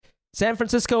San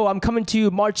Francisco, I'm coming to you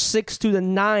March 6th to the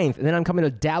 9th. And then I'm coming to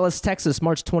Dallas, Texas,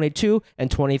 March 22 and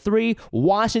 23.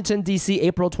 Washington, D.C.,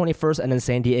 April 21st. And then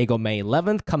San Diego, May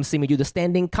 11th. Come see me do the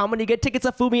standing comedy. Get tickets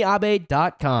at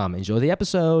fumiabe.com. Enjoy the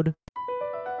episode.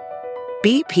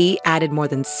 BP added more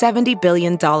than $70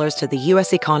 billion to the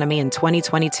U.S. economy in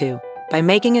 2022 by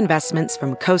making investments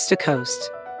from coast to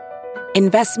coast.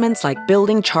 Investments like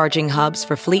building charging hubs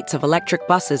for fleets of electric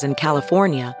buses in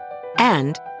California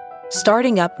and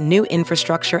starting up new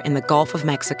infrastructure in the Gulf of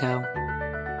Mexico.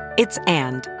 It's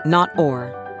and, not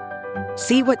or.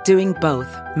 See what doing both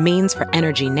means for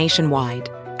energy nationwide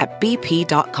at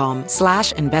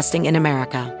bp.com/investing in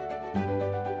America.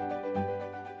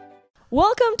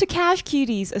 Welcome to Cash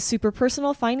Cuties, a super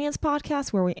personal finance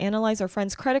podcast where we analyze our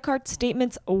friends' credit card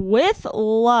statements with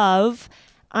love.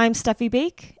 I'm Steffi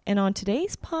Bake, and on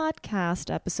today's podcast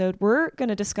episode, we're going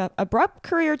to discuss abrupt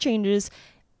career changes,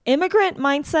 immigrant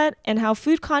mindset, and how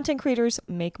food content creators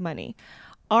make money.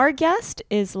 Our guest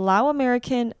is Lao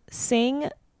American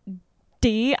Saeng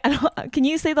D. Can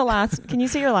you say your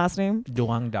last name?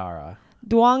 Douangdara.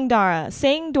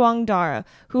 Saeng Douangdara,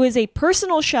 who is a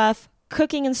personal chef,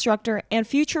 cooking instructor, and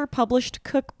future published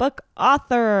cookbook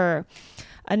author.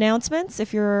 Announcements: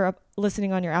 if you're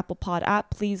listening on your Apple Pod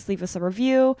app, please leave us a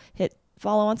review, hit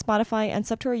follow on Spotify, and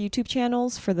sub to our YouTube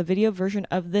channels for the video version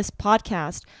of this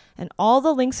podcast. And all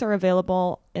the links are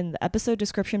available in the episode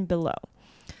description below.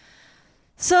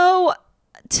 So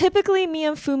typically me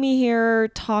and Fumi here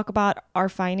talk about our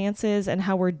finances and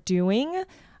how we're doing.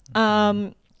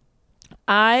 I'm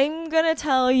gonna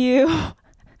tell you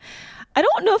I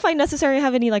don't know if I necessarily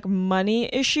have any like money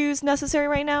issues necessary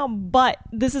right now, but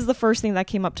this is the first thing that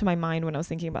came up to my mind when I was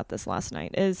thinking about this last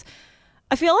night is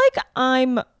I feel like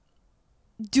I'm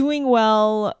doing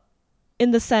well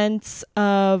in the sense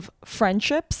of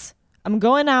friendships. I'm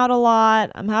going out a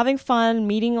lot. I'm having fun,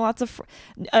 meeting lots of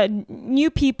new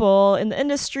people in the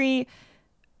industry,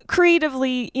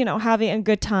 creatively, having a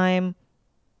good time,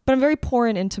 but I'm very poor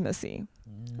in intimacy.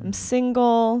 I'm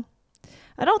single.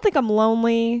 I don't think I'm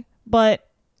lonely, but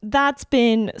that's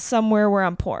been somewhere where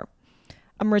I'm poor.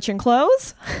 I'm rich in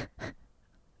clothes.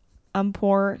 I'm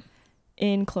poor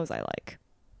in clothes I like.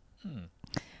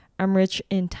 I'm rich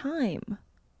in time,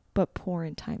 but poor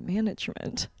in time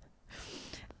management.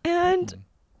 And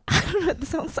I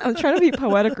don't know, I'm trying to be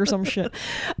poetic or some shit.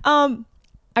 I've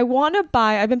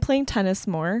been playing tennis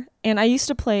more, and I used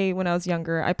to play when I was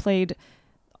younger. I played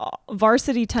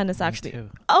varsity tennis, actually. Me too.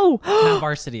 Oh, not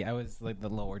varsity. I was like the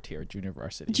lower tier, junior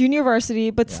varsity.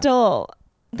 But still,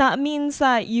 that means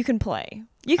that you can play.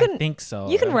 I think so.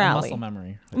 You can rally.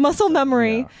 Muscle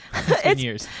memory. Yeah. It's been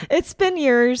years. It's been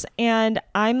years, and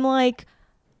I'm like,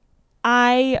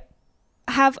 I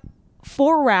have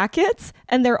 4 rackets,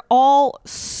 and they're all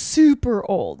super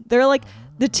old. They're like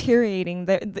deteriorating.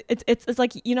 It's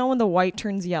like, when the white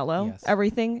turns yellow, yes.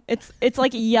 Everything. It's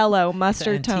like yellow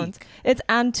mustard tones. It's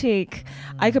antique.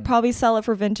 I could probably sell it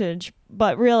for vintage,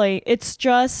 but really, it's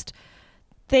just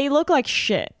they look like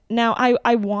shit. Now,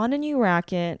 I want a new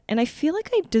racket, and I feel like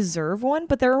I deserve one,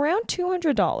 but they're around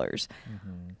 $200.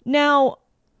 Now,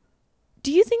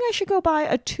 do you think I should go buy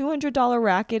a $200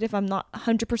 racket if I'm not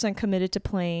 100% committed to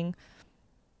playing?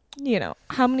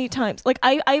 How many times? Like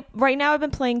I right now I've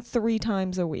been playing 3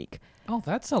 times a week. Oh,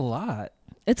 that's a lot.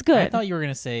 It's good. I thought you were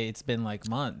gonna say it's been like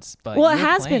months, but it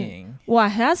has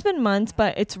been months,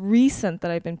 but it's recent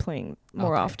that I've been playing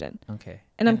more often. Okay.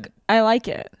 And I like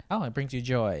it. Oh, it brings you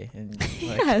joy. And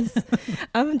yes,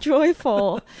 I'm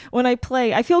joyful when I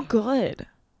play. I feel good.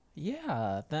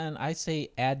 Yeah. Then I say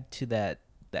add to that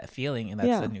feeling, and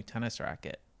that's a new tennis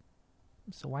racket.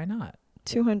 So why not?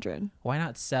 200. Why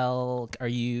not sell? Are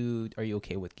you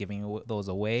okay with giving those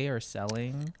away or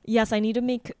selling? Yes, I need to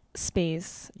make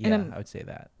space. Yeah, I would say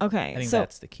that. Okay, I think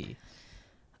that's the key.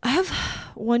 I have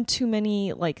one too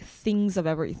many like things of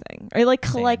everything. I like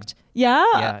collect. Same.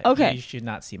 Yeah. Okay. You should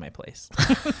not see my place.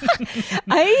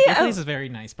 Your place is very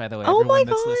nice, by the way. Oh Everyone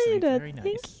my god! Very nice.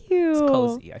 Thank you. It's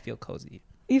cozy. I feel cozy.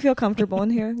 You feel comfortable in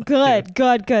here? Good.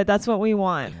 That's what we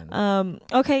want.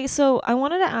 Okay, so I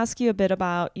wanted to ask you a bit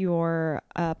about your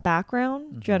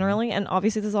background generally, and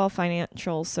obviously this is all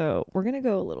financial, so we're gonna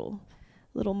go a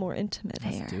little more intimate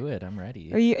here. Let's do it. I'm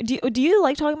ready. Do you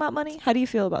like talking about money? How do you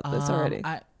feel about this already?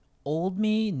 Old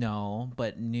me, no,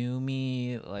 but new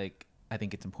me, like I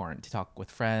think it's important to talk with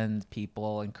friends,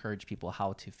 people, encourage people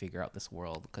how to figure out this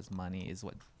world, because money is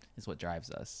what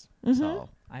drives us. So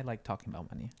I like talking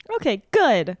about money. Okay,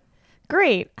 good.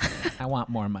 Great. I want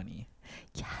more money.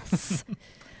 Yes.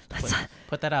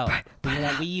 Put that out.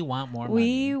 We want more money.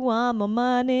 We want more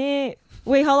money.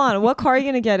 Wait, hold on. What car are you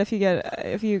gonna get if you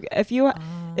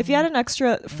If you had an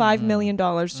extra $5 million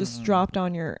just dropped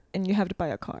on and you have to buy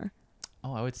a car.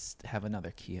 Oh, I would have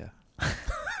another Kia.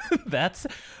 But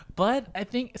I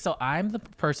think, so I'm the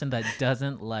person that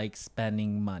doesn't like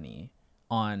spending money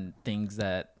on things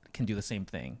that can do the same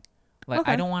thing. Like,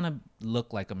 Okay. I don't want to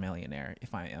look like a millionaire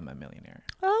if I am a millionaire.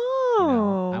 Oh. You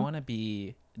know? I want to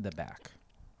be in the back.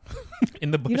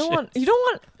 In the bushes. You don't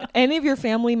want any of your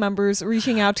family members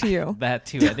reaching out to you. That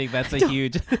too. I think that's a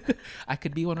huge. I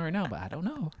could be one right now, but I don't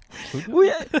know. Who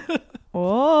knows?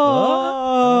 Oh.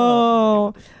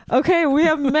 Okay, we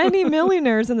have many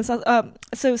millionaires in the South.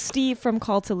 So Steve from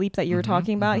Call to Leap that you were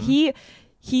talking about,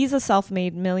 he's a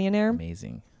self-made millionaire.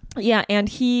 Amazing. Yeah, and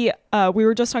we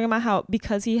were just talking about how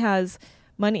because he has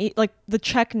money, like the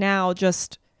check now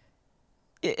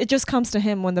it just comes to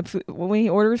him when when he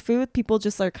orders food, people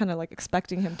just are kind of like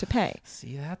expecting him to pay.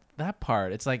 See that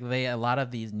part. It's like a lot of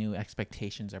these new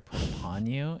expectations are put upon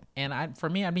you. And for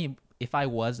me, I mean, if I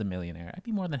was a millionaire, I'd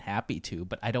be more than happy to,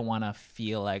 but I don't want to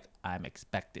feel like I'm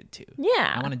expected to.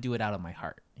 Yeah. I want to do it out of my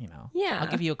heart, you know? Yeah. I'll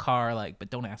give you a car, but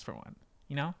don't ask for one,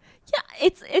 you know? Yeah,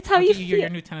 it's how I'll you give feel. you your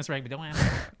new tennis racket, but don't ask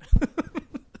for it.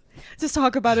 Just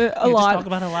talk about it a lot. Just talk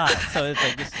about it a lot. So it's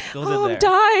like, just goes in Oh, there. I'm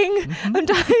dying. I'm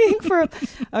dying for.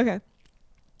 Okay.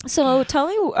 So tell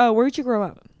me, where'd you grow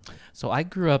up? So I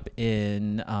grew up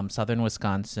in southern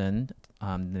Wisconsin.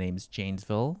 The name's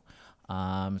Janesville.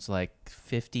 It's like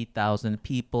 50,000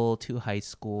 people, 2 high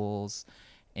schools,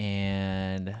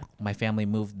 and my family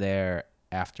moved there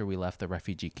after we left the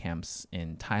refugee camps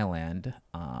in Thailand.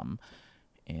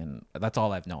 And that's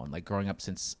all I've known. Like growing up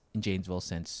in Janesville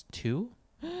since 2,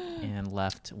 and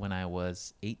left when I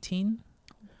was 18.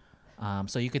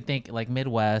 So you could think like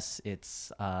Midwest,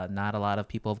 it's not a lot of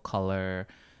people of color,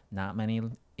 not many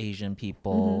Asian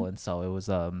people. And so it was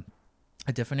a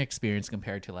different experience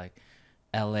compared to like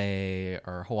LA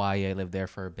or Hawaii. I lived there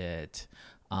for a bit.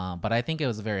 But I think it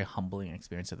was a very humbling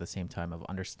experience at the same time of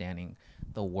understanding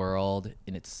the world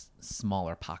in its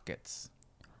smaller pockets.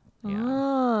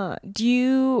 Yeah. Do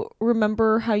you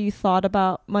remember how you thought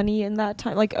about money in that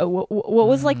time? Like, what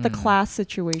was like the class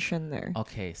situation there?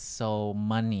 Okay, so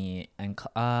money and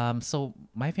so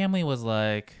my family was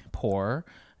like poor,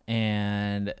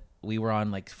 and we were on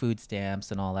like food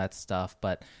stamps and all that stuff.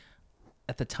 But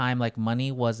at the time, like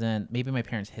money wasn't. Maybe my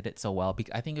parents hid it so well.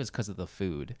 I think it was because of the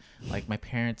food. Like my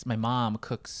mom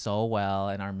cooked so well,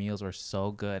 and our meals were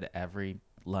so good every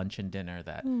lunch and dinner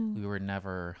that we were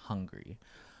never hungry.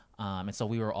 And so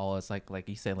we were always like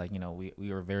you said, like, you know,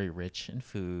 we were very rich in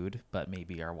food, but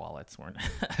maybe our wallets weren't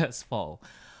as full.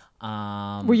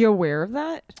 Were you aware of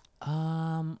that?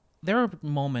 There are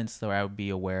moments where I would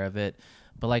be aware of it,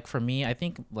 but like for me, I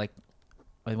think like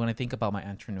when I think about my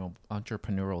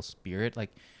entrepreneurial spirit,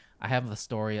 like I have the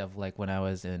story of like when I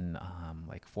was in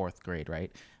like 4th grade,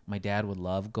 right? My dad would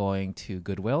love going to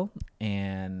Goodwill,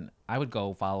 and I would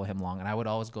go follow him along, and I would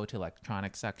always go to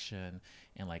electronics section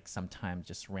and like sometimes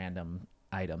just random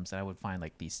items, and I would find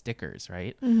like these stickers,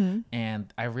 right?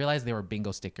 And I realized they were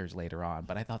bingo stickers later on,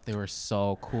 but I thought they were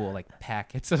so cool, like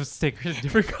packets of stickers,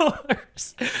 different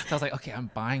colors. So I was like, okay,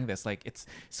 I'm buying this. Like it's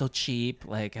so cheap,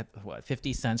 like at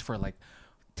 50 cents for like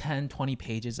 10, 20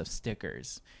 pages of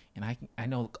stickers. And I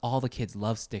know all the kids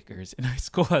love stickers in high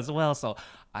school as well. So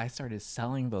I started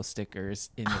selling those stickers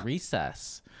in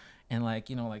recess. And like,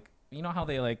 you know how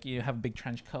they like, you have a big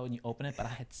trench coat and you open it, but I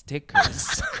had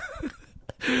stickers.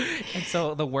 And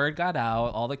so the word got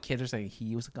out. All the kids are saying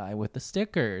he was a guy with the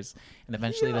stickers. And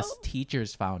eventually the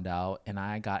teachers found out, and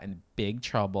I got in big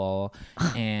trouble.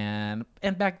 And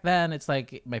back then it's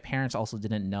like my parents also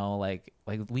didn't know, like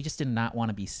we just did not want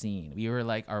to be seen. We were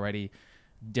like already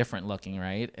different looking,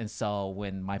 right? And so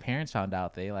when my parents found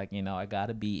out, they like, you know, I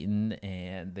got a beating,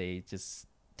 and they just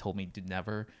told me to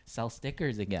never sell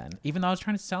stickers again, even though I was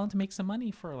trying to sell them to make some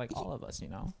money for like all of us, you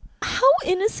know. How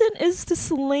innocent is to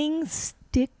sling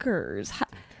stickers?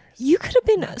 You could have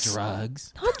been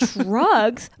drugs. Not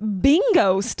drugs.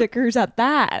 Bingo stickers at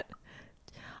that.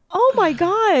 Oh my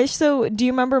gosh. So do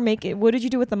you remember what did you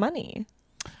do with the money?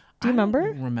 Do you remember?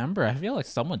 I don't remember. I feel like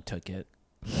someone took it.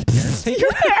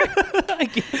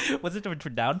 Was it for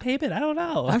down payment? I don't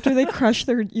know. After they crush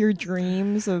your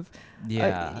dreams of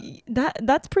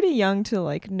that's pretty young to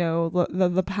like know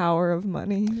the power of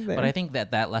money there. But I think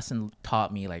that lesson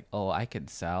taught me like, oh, I can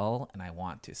sell, and I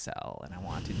want to sell, and I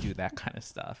want to do that kind of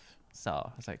stuff. So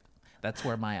I was like, that's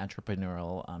where my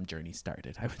entrepreneurial journey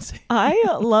started, I would say.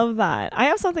 I love that. I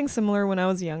have something similar when I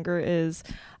was younger.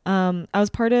 I was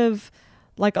part of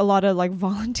like a lot of like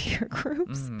volunteer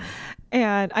groups,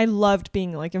 and I loved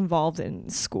being like involved in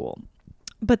school.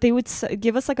 but they would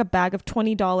give us like a bag of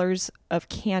 $20 of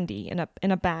candy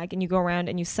in a bag, and you go around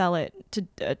and you sell it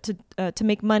to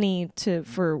make money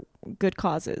for good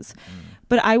causes.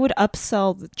 But I would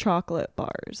upsell the chocolate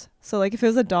bars. So like if it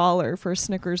was $1 for a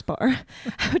Snickers bar,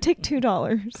 I would take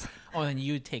 $2. Oh, and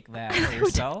you would take that for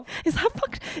yourself? Is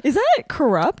that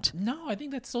corrupt? No, I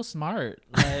think that's so smart.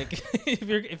 Like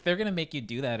if they're gonna make you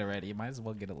do that already, you might as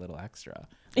well get a little extra.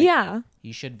 Like, yeah.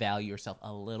 You should value yourself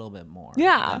a little bit more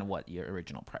than what your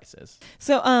original price is.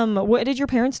 So what did your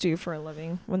parents do for a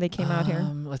living when they came out here?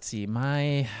 Let's see.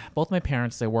 Both my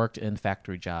parents, they worked in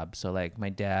factory jobs. So like my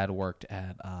dad worked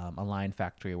at a line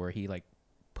factory where he like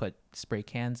put spray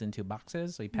cans into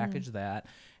boxes. So he packaged that.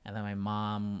 And then my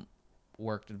mom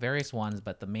worked at various ones,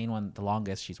 but the main one, the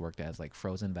longest she's worked at, is like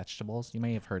frozen vegetables. You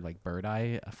may have heard like Bird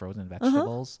Eye frozen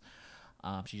vegetables.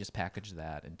 She just packaged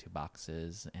that into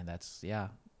boxes, and that's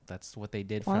what they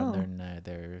did from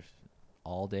their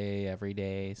all day, every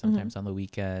day, sometimes on the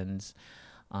weekends.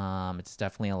 It's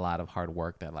definitely a lot of hard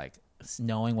work that like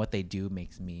knowing what they do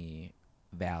makes me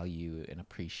value and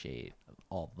appreciate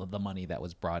all the money that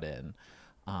was brought in.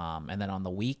 And then on the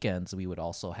weekends, we would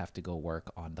also have to go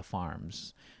work on the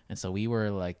farms. And so we were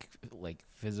like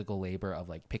physical labor of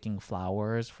like picking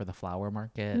flowers for the flower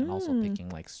market and also picking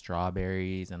like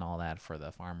strawberries and all that for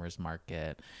the farmer's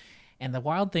market. And the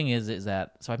wild thing is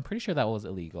that, so I'm pretty sure that was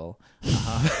illegal.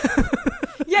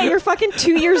 Yeah, you're fucking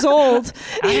 2 years old.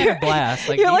 I had a blast.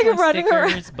 Like, you're like these were running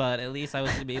stickers, around. but at least I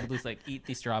was to be able to like eat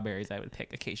these strawberries I would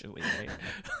pick occasionally.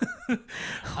 Right?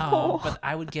 But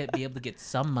I would be able to get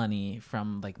some money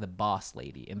from like the boss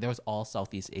lady, and there was all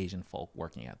Southeast Asian folk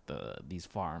working at these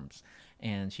farms,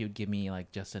 and she would give me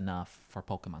like just enough for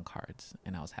Pokemon cards,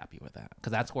 and I was happy with that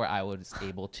because that's where I was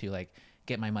able to like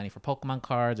get my money for Pokemon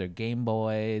cards or Game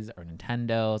Boys or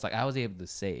Nintendos. Like I was able to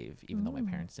save, even though my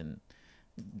parents didn't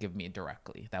give me it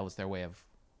directly. That was their way of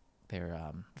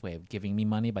giving me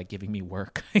money by giving me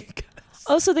work, I guess.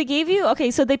 Oh, so they gave you,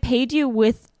 okay, so they paid you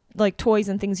with like toys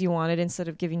and things you wanted instead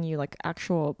of giving you like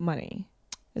actual money.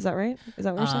 Is that right? Is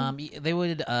that what you're saying? They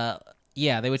would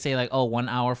they would say like, oh, 1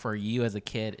 hour for you as a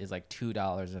kid is like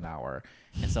 $2 an hour.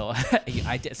 And so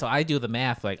I do the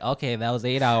math like, okay, that was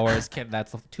 8 hours.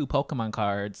 That's 2 Pokemon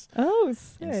cards. Oh,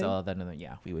 sick. And so then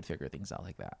we would figure things out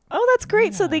like that. Oh, that's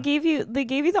great. Yeah. So they gave you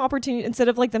the opportunity instead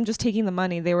of like them just taking the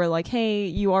money. They were like, hey,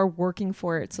 you are working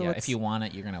for it. So if you want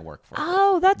it, you're gonna work for it.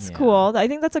 Oh, that's cool. I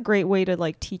think that's a great way to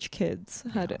like teach kids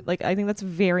how to like. I think that's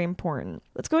very important.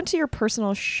 Let's go into your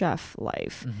personal chef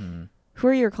life. Mm-hmm. Who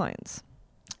are your clients?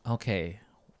 Okay.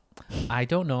 I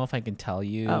don't know if I can tell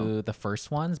you the first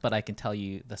ones, but I can tell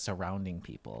you the surrounding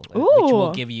people, which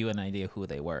will give you an idea who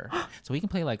they were. So we can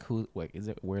play like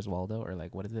Where's Waldo, or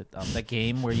like what is it? That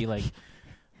game where you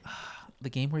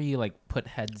like put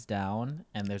heads down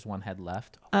and there's one head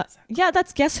left. Yeah,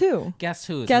 that's Guess Who. Guess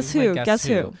Who. Guess Who. Guess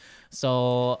Who.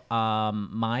 So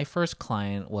my first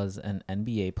client was an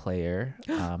NBA player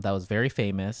that was very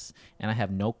famous, and I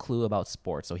have no clue about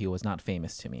sports, so he was not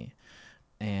famous to me.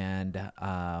 And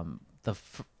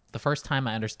the first time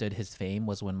I understood his fame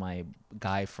was when my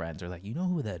guy friends are like, you know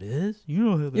who that is? You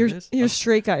know who that is? Your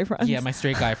straight guy friends. Yeah, my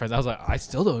straight guy friends. I was like, I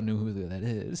still don't know who that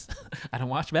is. I don't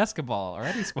watch basketball or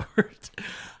any sport.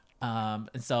 And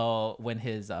so when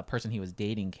his person he was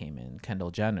dating came in,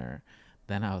 Kendall Jenner,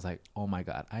 then I was like, oh my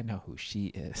God, I know who she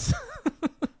is.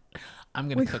 I'm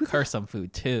going to cook her some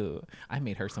food too. I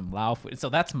made her some Lao food. So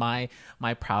that's my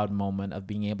proud moment of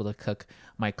being able to cook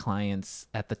my clients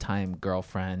at the time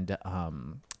girlfriend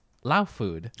Lao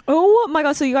food. Oh my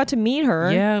God. So you got to meet her.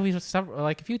 Yeah, we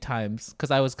like a few times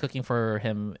because I was cooking for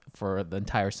him for the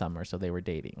entire summer. So they were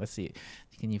dating. Let's see.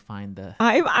 Can you find the...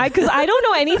 Because I don't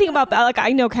know anything about that. Like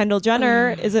I know Kendall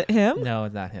Jenner. Is it him? No,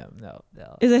 it's not him. No.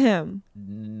 Is it him?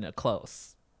 No,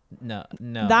 close. No.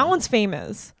 That one's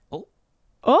famous.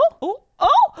 Oh.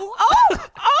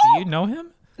 Do you know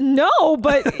him? No,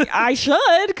 but I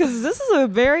should, because this is a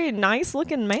very nice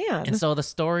looking man. And so the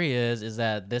story is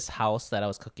that this house that I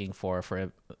was cooking for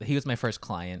he was my first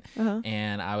client,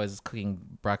 and I was cooking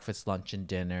breakfast, lunch, and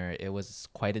dinner. It was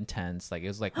quite intense. Like it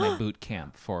was like my boot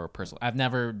camp for personal. I've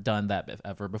never done that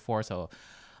ever before, so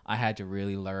I had to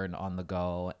really learn on the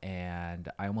go, and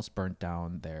I almost burnt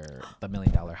down the $1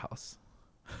 million house.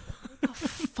 What the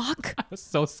fuck? I was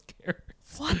so scared.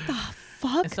 What the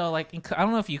fuck? And so, like, I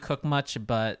don't know if you cook much,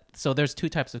 but so there's 2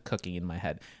 types of cooking in my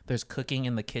head. There's cooking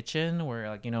in the kitchen where,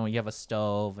 like, you know, you have a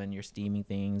stove and you're steaming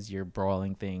things, you're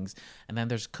broiling things. And then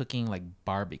there's cooking, like,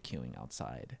 barbecuing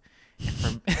outside.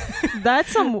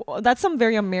 That's some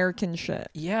very American shit.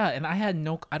 Yeah, and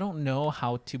I don't know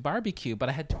how to barbecue, but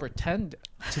I had to pretend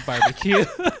to barbecue.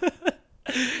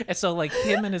 And so like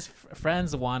him and his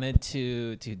friends wanted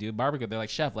to do barbecue. They're like,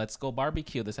 chef, let's go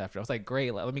barbecue this after. I was like,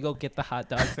 great, let me go get the hot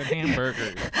dogs and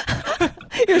hamburgers.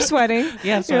 You're sweating.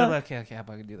 Yeah, so I'm like, okay, I'm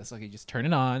gonna do this. Okay, just turn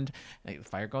it on. Like, the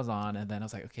fire goes on, and then I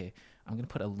was like, okay, I'm gonna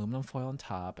put aluminum foil on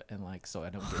top, and like so I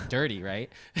don't get dirty,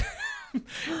 right?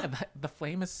 And the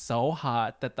flame is so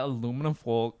hot that the aluminum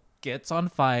foil gets on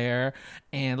fire,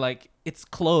 and like it's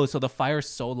closed, so the fire is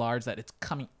so large that it's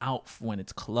coming out when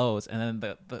it's closed, and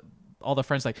then the all the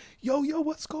friends like, yo,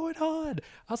 what's going on?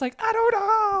 I was like, I don't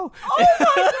know. Oh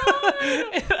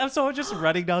my God. And so I'm just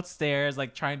running downstairs,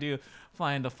 like trying to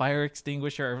find a fire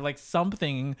extinguisher or like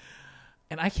something.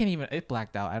 And I can't even, it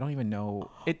blacked out. I don't even know.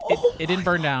 It didn't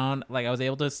burn down. Like I was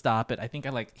able to stop it. I think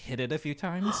I like hit it a few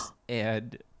times.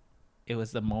 And it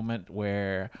was the moment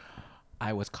where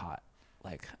I was caught.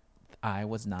 Like I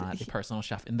was not a personal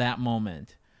chef in that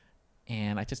moment.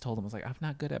 And I just told him, I was like, I'm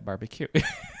not good at barbecue.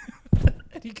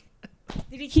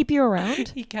 Did he keep you around?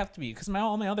 He kept me because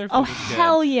all my other food Oh, was good.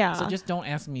 hell yeah. So just don't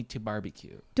ask me to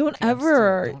barbecue. Don't Okay,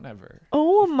 ever. don't ever.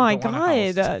 Oh my don't want a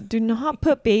host. God. Do not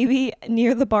put baby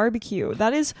near the barbecue.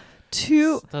 That is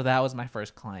too. So that was my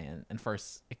first client and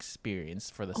first experience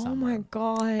for the summer. Oh my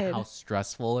God. How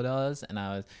stressful it was.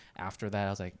 And after that, I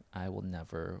was like, I will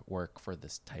never work for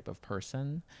this type of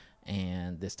person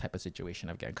and this type of situation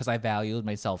again, because I valued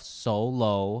myself so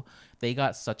low. They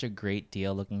got such a great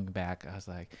deal. Looking back, I was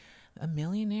like, a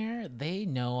millionaire, they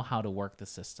know how to work the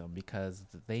system because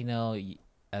they know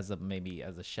as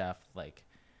a chef, like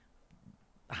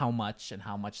how much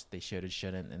they should and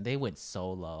shouldn't, and they went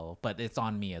so low. But it's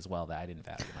on me as well that I didn't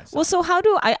value myself. Well, so how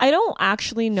do I don't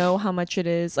actually know how much it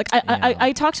is. Like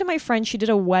I talked to my friend, she did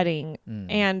a wedding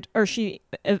or she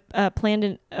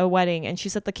planned a wedding, and she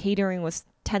said the catering was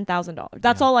 $10,000.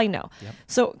 That's all I know. Yep.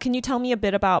 So can you tell me a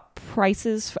bit about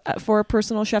prices for a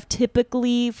personal chef,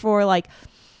 typically for like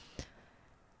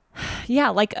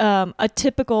a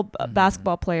typical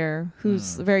basketball player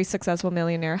who's a very successful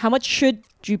millionaire? How much should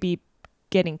you be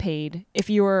getting paid if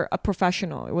you were a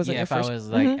professional? It wasn't your if first. I was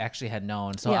like actually had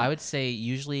known. So Yeah. I would say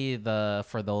usually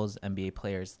for those NBA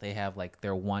players, they have like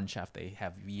their one chef they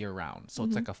have year round. So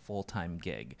it's like a full-time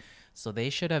gig. So they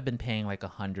should have been paying like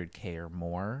 $100K or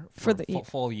more for the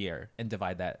full year, and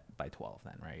divide that by 12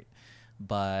 then, right?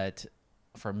 But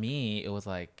for me, it was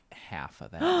like half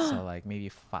of that. So like maybe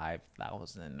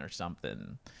 5,000 or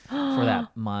something for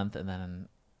that month. And then,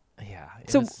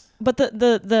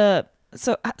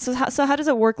 So how does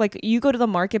it work? Like you go to the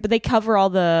market, but they cover all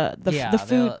the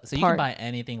food So you part. can buy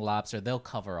anything lobster. They'll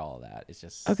cover all that. It's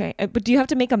just Okay, but do you have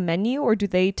to make a menu, or do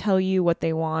they tell you what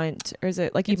they want, or is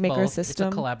it like you it's make a both. system?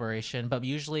 It's a collaboration, but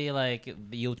usually like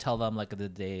you tell them like the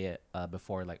day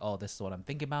before, like, oh, this is what I'm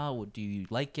thinking about. Do you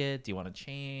like it? Do you want to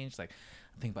change? Like,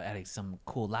 I'm thinking about adding some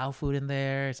cool Lao food in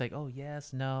there. It's like, oh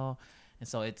yes, no. And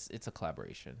so it's a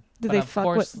collaboration. Did they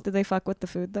fuck with the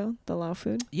food though? The Lao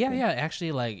food? Yeah.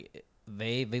 Actually, like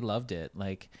they loved it.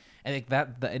 Like, I think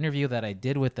that the interview that I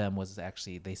did with them was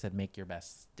actually, they said, make your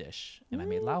best dish, and I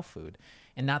made Lao food,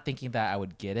 and not thinking that I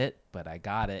would get it, but I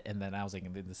got it. And then I was like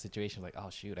in the situation, like, oh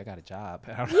shoot, I got a job.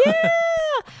 I don't know. Yeah.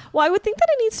 Well, I would think that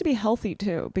it needs to be healthy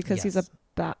too, because he's a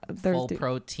full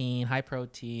protein, high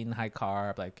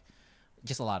carb, like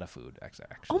just a lot of food. Actually.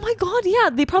 Oh my God, yeah,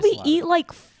 they probably eat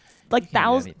like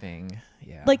thousands,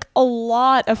 yeah, like a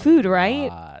lot of food,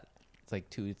 right? It's like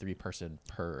 2 to 3 person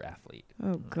per athlete.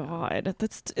 Oh God,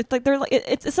 it's like they're like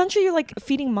it's essentially you're like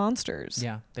feeding monsters.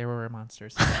 Yeah, they were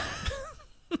monsters.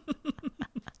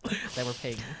 They were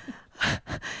paying.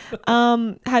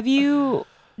 Have you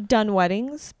done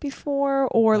weddings before,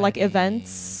 or like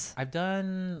events? I've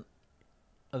done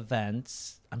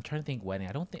events. I'm trying to think wedding.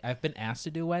 I don't think I've been asked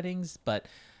to do weddings, but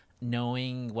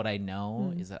knowing what I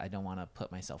know is that I don't want to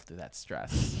put myself through that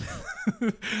stress.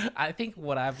 I think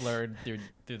what I've learned through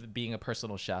being a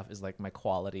personal chef is like my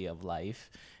quality of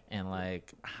life, and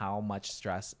like how much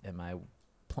stress am I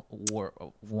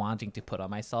wanting to put on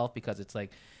myself, because it's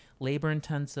like labor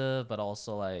intensive, but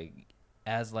also like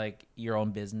as like your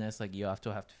own business, like you have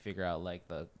to figure out like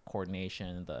the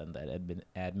coordination, the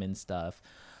admin stuff.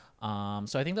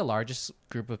 So I think the largest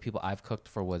group of people I've cooked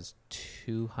for was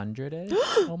 200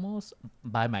 almost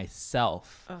by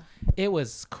myself. It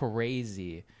was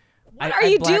crazy. What are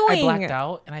you doing? I blacked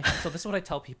out, and so this is what I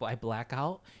tell people: I black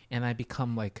out and I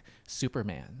become like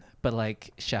Superman, but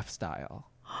like chef style.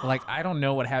 Like I don't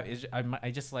know what happened. I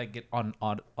just like get on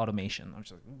automation. I'm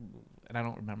just like, ooh, and I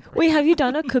don't remember. Wait, have you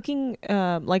done a cooking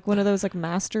like one of those like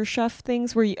Master Chef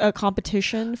things where a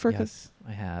competition for? Yes,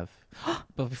 I have.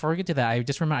 But before we get to that, I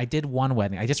just remember I did one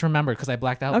wedding. I just remembered because I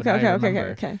blacked out.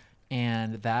 Okay.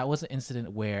 And that was an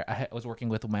incident where I was working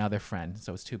with my other friend,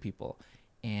 so it was 2 people,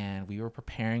 and we were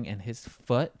preparing, and his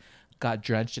foot got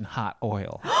drenched in hot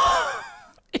oil.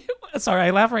 Sorry,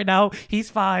 I laugh right now. He's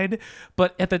fine.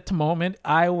 But at the moment,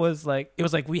 I was like, it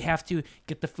was like, we have to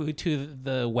get the food to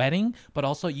the wedding, but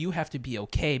also you have to be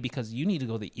okay because you need to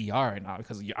go to the ER right now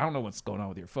because I don't know what's going on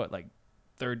with your foot. Like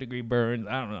 3rd-degree burns.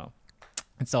 I don't know.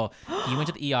 And so he went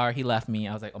to the ER. He left me.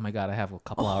 I was like, oh my God, I have a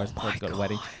couple hours before to go to the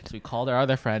wedding. So we called our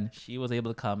other friend. She was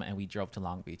able to come and we drove to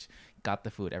Long Beach, got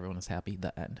the food. Everyone was happy.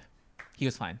 The end. He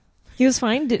was fine. He was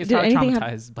fine. He was Did probably anything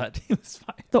traumatized, but he was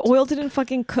fine. The oil didn't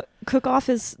fucking cook off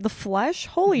the flesh?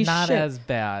 Holy Not shit. as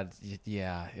bad.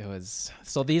 Yeah, it was.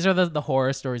 So these are the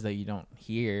horror stories that you don't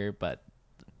hear, but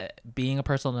being a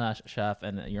personal chef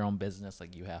and your own business,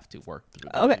 like you have to work through.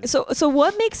 Okay, so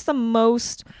what makes the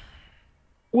most...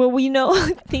 Well, we know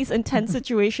these intense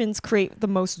situations create the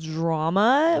most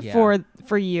drama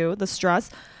for you, the stress.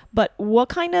 But what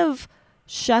kind of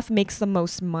chef makes the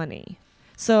most money?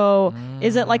 So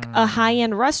is it like a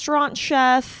high-end restaurant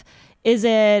chef? Is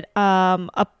it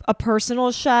a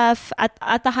personal chef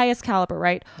at the highest caliber,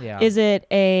 right? Yeah. Is it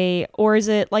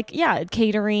like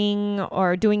catering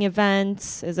or doing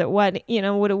events? Is it what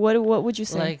would you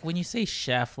say? Like when you say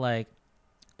chef, like,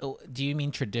 do you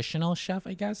mean traditional chef?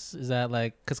 I guess is that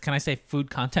like because can I say food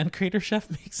content creator chef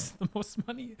makes the most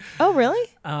money? Oh, really?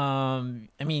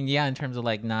 I mean, yeah, in terms of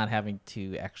like not having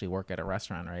to actually work at a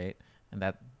restaurant, right? And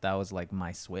that was like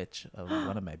my switch of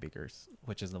one of my biggers,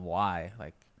 which is the why.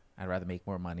 Like I'd rather make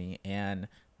more money and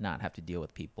not have to deal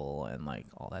with people and like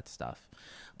all that stuff.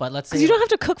 But let's say because you don't have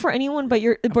to cook for anyone, but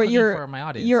for my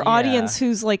audience. Your audience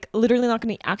who's like literally not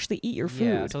going to actually eat your food.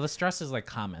 Yeah. So the stress is like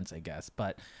comments, I guess,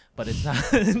 but it's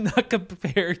not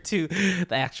compared to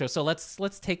the actual. So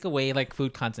let's take away like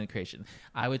food content creation.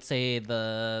 I would say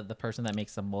the person that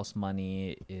makes the most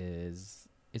money is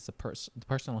the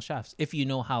personal chefs. If you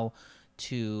know how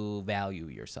to value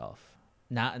yourself.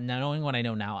 Not knowing what I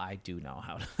know now, I do know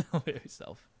how to value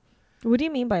yourself. What do you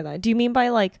mean by that? Do you mean by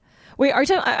like, wait, are you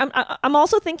talking, I'm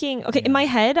also thinking, okay, in my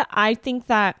head, I think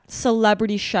that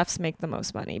celebrity chefs make the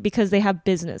most money because they have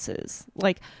businesses.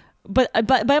 Like, but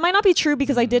it might not be true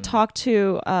because I did talk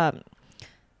to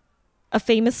a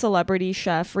famous celebrity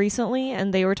chef recently,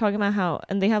 and they were talking about how,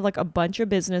 and they have like a bunch of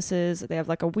businesses. They have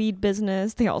like a weed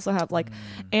business. They also have like,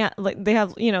 and like they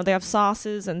have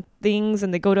sauces and things,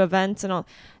 and they go to events and all.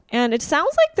 And it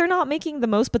sounds like they're not making the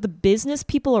most, but the business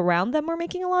people around them are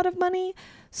making a lot of money.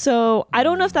 So I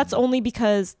don't know if that's only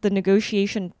because the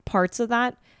negotiation parts of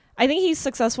that. I think he's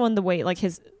successful in the way like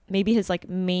his like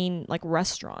main like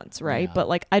restaurants, right? Yeah. But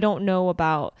like I don't know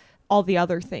about all the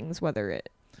other things, whether it.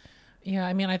 Yeah,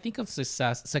 I mean, I think of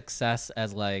success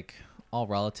as like all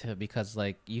relative because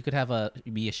like you could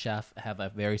be a chef, have a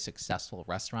very successful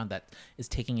restaurant that is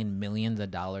taking in millions of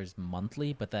dollars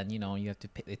monthly, but then you have to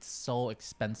pay. It's so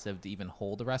expensive to even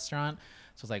hold a restaurant.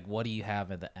 So it's like, what do you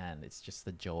have at the end? It's just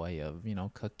the joy of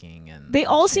cooking and. They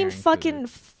all seem fucking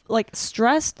like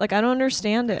stressed. Like I don't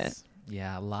understand it.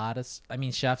 Yeah, a lot of,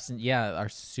 chefs, are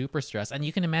super stressed. And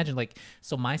you can imagine, like,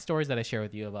 so my stories that I share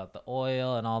with you about the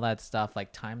oil and all that stuff,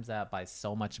 like, times that by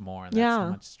so much more. And that's so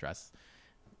much stress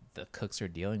the cooks are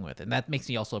dealing with. And that makes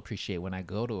me also appreciate when I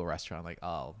go to a restaurant, like,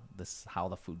 oh, this how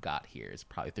the food got here is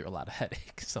probably through a lot of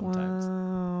headaches sometimes.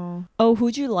 Wow. Oh,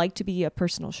 who'd you like to be a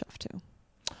personal chef to?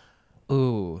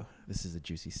 Ooh, this is a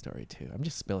juicy story, too. I'm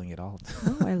just spilling it all.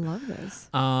 Oh, I love this.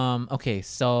 Okay,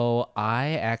 so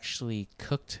I actually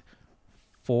cooked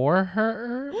for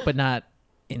her, but not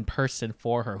in person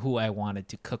for her, who I wanted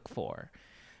to cook for.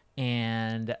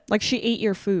 And like she ate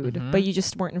your food, but you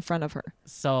just weren't in front of her.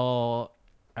 So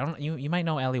I don't. You might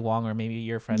know Ali Wong, or maybe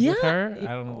you're friends with her. I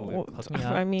don't know. Hook me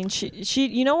up. I mean, she.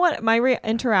 You know what? My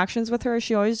interactions with her,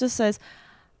 she always just says,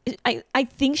 I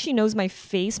think she knows my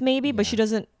face, maybe, but she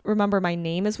doesn't remember my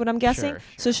name, is what I'm guessing. Sure.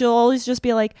 So she'll always just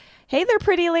be like, "Hey there,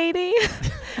 pretty lady,"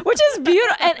 which is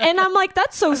beautiful. And I'm like,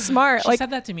 that's so smart. She said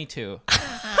that to me too.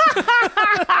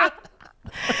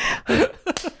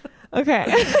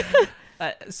 Okay.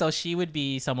 So she would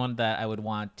be someone that I would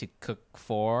want to cook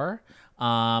for.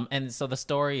 And so the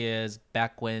story is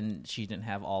back when she didn't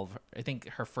have all of her, I think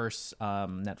her first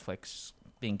Netflix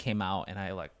thing came out and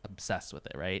I like obsessed with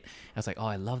it, right? I was like, oh,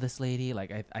 I love this lady.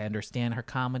 Like I understand her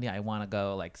comedy. I want to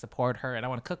go like support her and I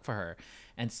want to cook for her.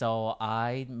 And so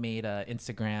I made a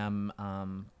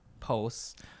Instagram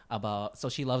post about, so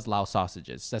she loves Lao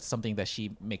sausages. That's something that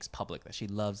she makes public, that she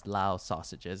loves Lao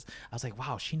sausages. I was like,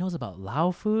 wow, she knows about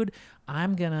Lao food.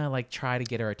 I'm gonna like try to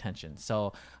get her attention.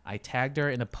 So I tagged her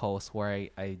in a post where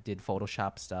I did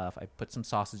Photoshop stuff. I put some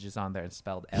sausages on there and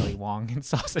spelled Ellie Wong in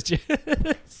sausages.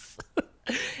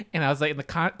 And I was like, in the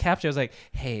caption, I was like,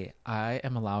 hey, I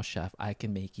am a Lao chef. I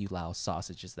can make you Lao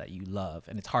sausages that you love.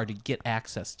 And it's hard to get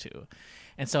access to.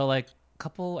 And so like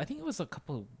I think it was a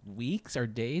couple weeks or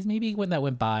days maybe when that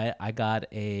went by, I got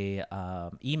a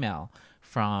email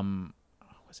from,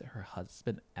 was it her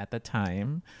husband at the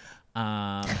time? Do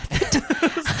I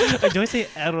say,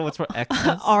 I don't know what's for X?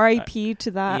 R.I.P.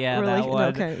 to that yeah, relation. that one.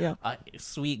 Okay, yeah.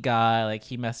 Sweet guy. Like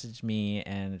he messaged me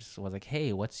and just was like,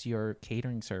 hey, what's your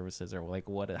catering services, or like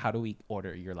how do we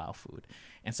order your Lao food?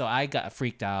 And so I got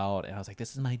freaked out and I was like,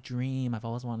 this is my dream. I've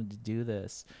always wanted to do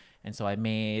this. And so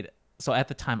so at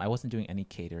the time I wasn't doing any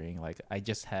catering. Like I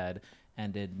just had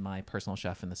ended my personal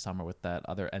chef in the summer with that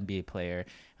other NBA player.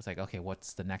 I was like, okay,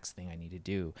 what's the next thing I need to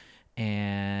do?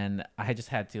 And I just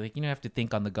had to, like, you know, have to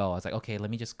think on the go. I was like, okay,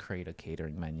 let me just create a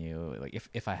catering menu. Like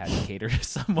if I had to cater to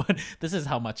someone, this is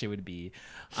how much it would be.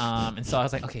 And so I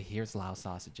was like, okay, here's Lao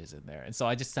sausages in there. And so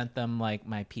I just sent them like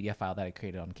my PDF file that I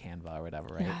created on Canva or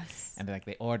whatever, right? Yes. And like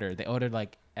they ordered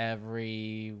like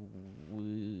every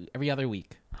other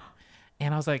week.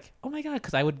 And I was like, oh my God,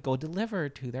 because I would go deliver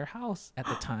to their house at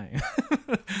the time.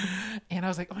 And I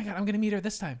was like, oh my God, I'm going to meet her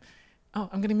this time. Oh,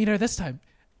 I'm going to meet her this time.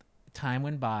 Time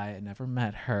went by. I never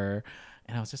met her.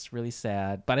 And I was just really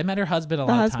sad. But I met her husband a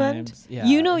lot of times. Yeah.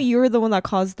 You know you're the one that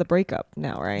caused the breakup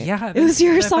now, right? Yeah. It was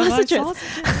your sausages.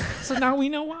 So now we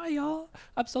know why, y'all.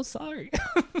 I'm so sorry.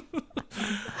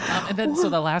 And then so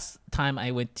the last time I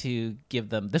went to give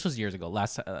them, this was years ago,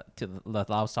 to the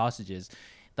Lao sausages,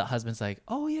 the husband's like,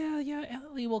 oh yeah,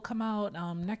 Ellie will come out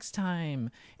next time.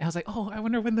 And I was like, oh, I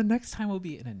wonder when the next time will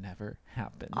be. And it never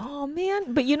happened. Oh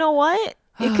man, but you know what?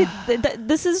 It could.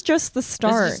 This is just the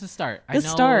start. This is just the start. I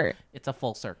know it's a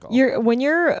full circle.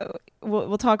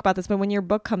 We'll talk about this, but when your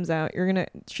book comes out,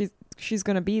 she's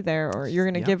gonna be there, or you're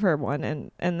gonna give her one,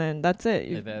 and then that's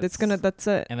it. That's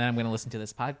it. And then I'm gonna listen to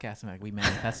this podcast and be like, we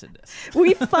manifested this.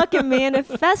 We fucking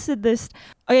manifested this.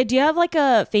 Oh yeah, do you have like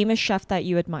a famous chef that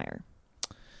you admire?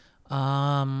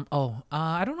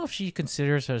 I don't know if she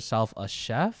considers herself a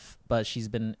chef, but she's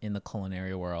been in the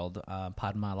culinary world.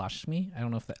 Padma Lakshmi. I don't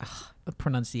know if that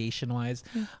pronunciation wise,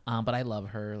 but I love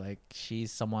her. Like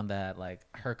she's someone that like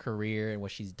her career and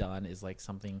what she's done is like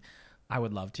something I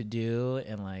would love to do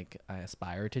and like I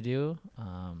aspire to do.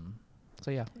 So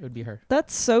yeah, it would be her.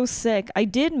 That's so sick. I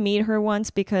did meet her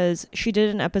once because she did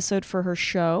an episode for her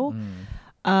show.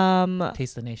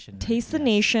 Taste the Nation. The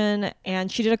Nation,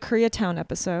 and she did a Koreatown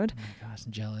episode. Oh my gosh,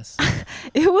 I'm jealous.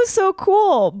 It was so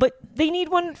cool, but they need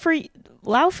one for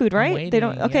Lao food, right? They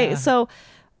don't. Okay, so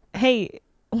hey,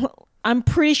 I'm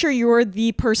pretty sure you're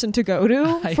the person to go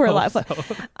to for Lao food.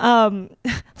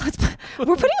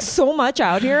 We're putting so much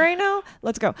out here right now.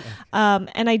 Let's go.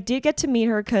 And I did get to meet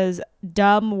her because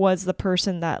Dum was the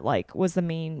person that like was the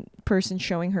main person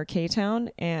showing her K-Town,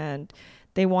 and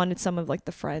they wanted some of like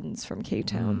the friends from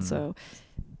K-Town. So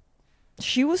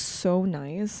she was so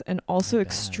nice and also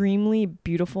extremely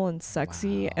beautiful and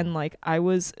sexy. Wow. And like I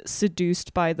was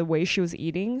seduced by the way she was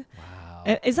eating.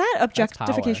 Wow. Is that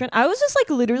objectification? I was just like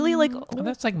literally like, oh,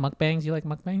 that's like mukbangs. You like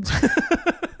mukbangs?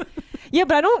 Yeah,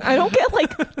 but I don't get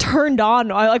like turned on.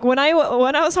 Like when I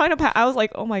was talking to Pat, I was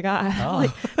like, oh my God,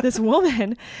 like this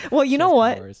woman. Well, you know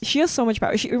what? Powers. She has so much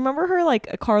power. Remember her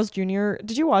like Carl's Jr.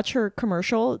 Did you watch her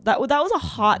commercial? That was a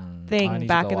hot thing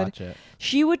back in the day.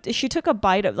 She took a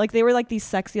bite of like they were like these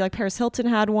sexy like Paris Hilton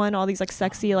had one. All these like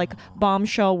sexy like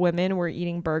bombshell women were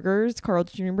eating burgers,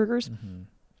 Carl's Jr. burgers. Mm-hmm.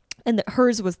 And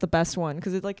hers was the best one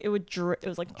because it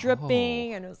was like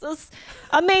dripping and it was just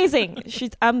amazing.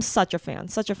 I'm such a fan.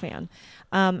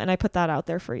 And I put that out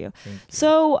there for you.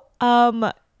 So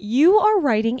you are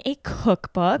writing a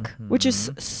cookbook, which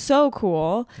is so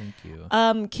cool. Thank you.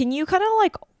 Can you kind of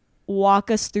like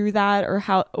walk us through that, or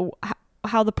how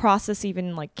the process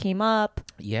even like came up?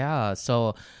 Yeah.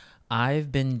 So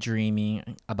I've been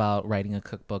dreaming about writing a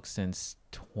cookbook since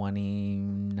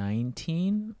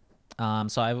 2019.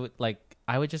 So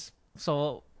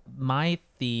my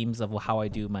themes of how I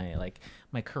do my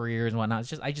careers and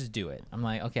whatnot, I just do it. I'm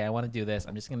like, okay, I want to do this.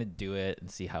 I'm just going to do it and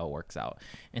see how it works out.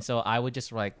 And so I would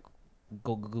just like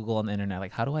go Google on the internet,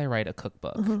 like, how do I write a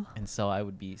cookbook? And so I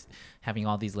would be having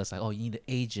all these lists like, oh, you need an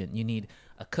agent, you need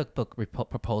a cookbook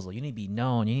proposal, you need to be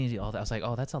known, you need to do all that. I was like,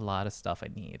 oh, that's a lot of stuff I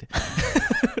need.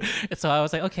 And so I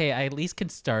was like, okay, I at least can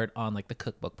start on like the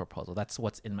cookbook proposal. That's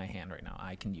what's in my hand right now.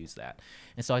 I can use that.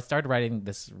 And so I started writing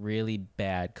this really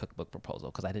bad cookbook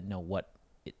proposal because I didn't know what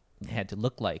had to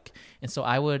look like. And so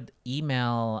I would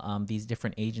email these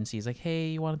different agencies like, hey,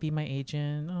 you want to be my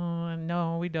agent? Oh,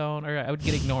 no, we don't. Or I would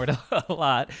get ignored a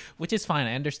lot, which is fine.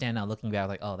 I understand now looking back,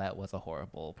 like, oh, that was a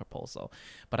horrible proposal.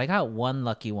 But I got one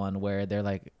lucky one where they're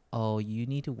like, oh, you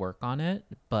need to work on it,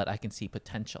 but I can see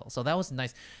potential. So that was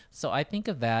nice. So I think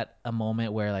of that a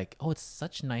moment where like, oh, it's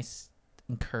such nice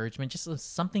encouragement, just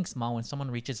something small when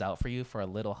someone reaches out for you for a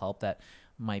little help that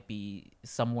might be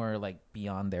somewhere like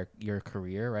beyond your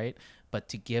career, right? But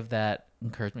to give that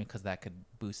encouragement, because that could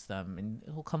boost them and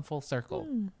it will come full circle.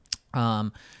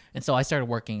 And so I started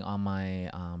working on my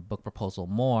book proposal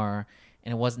more,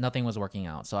 and nothing was working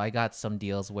out. So I got some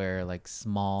deals where like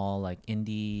small like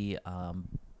indie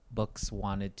books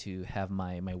wanted to have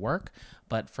my work,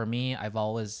 but for me, I've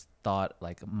always thought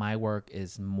like my work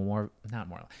is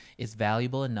is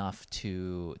valuable enough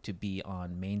to be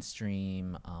on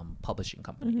mainstream publishing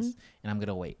companies, and I'm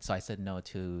gonna wait. So I said no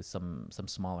to some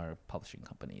smaller publishing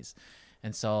companies.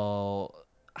 And so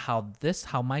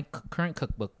how my current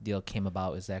cookbook deal came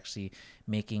about is actually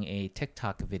making a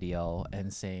TikTok video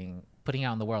and putting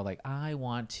out in the world like, I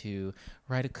want to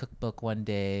write a cookbook one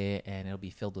day and it'll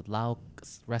be filled with Lao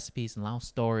recipes and Lao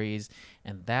stories.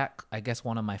 And that, I guess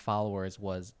one of my followers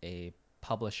was a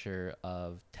publisher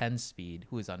of 10 Speed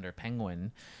who is under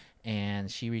Penguin,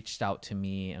 and she reached out to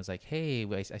me and was like, hey,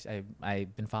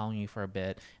 I've been following you for a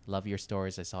bit, love your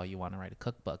stories, I saw you want to write a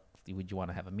cookbook, would you want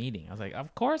to have a meeting? I was like,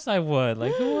 of course I would,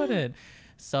 like who wouldn't?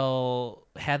 So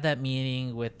had that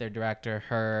meeting with their director,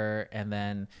 her, and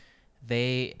then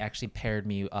they actually paired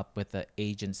me up with an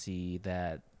agency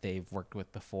that they've worked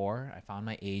with before. I found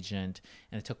my agent,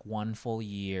 and it took 1 full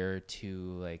year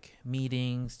to like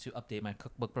meetings, to update my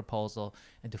cookbook proposal,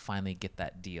 and to finally get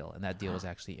that deal. And that deal was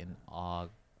actually in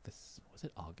August. Was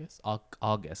it August?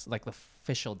 August, like the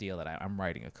official deal that I'm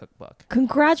writing a cookbook.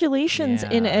 Congratulations!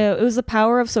 Yeah. It was the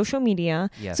power of social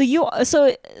media. Yes.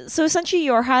 So essentially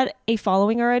you had a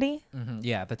following already.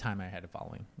 Yeah, at the time I had a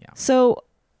following. Yeah. So.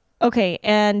 Okay,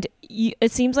 and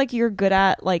it seems like you're good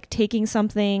at like taking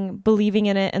something, believing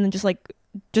in it, and then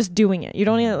just doing it. You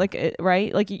don't need like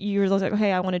right? Like you're like,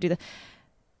 hey, I want to do that.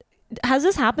 Has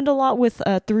this happened a lot with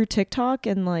through TikTok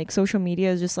and like social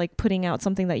media, is just like putting out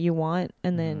something that you want,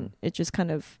 and then it just kind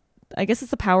of, I guess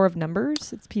it's the power of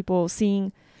numbers. It's people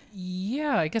seeing.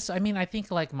 Yeah, I guess. I mean, I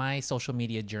think like my social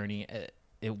media journey,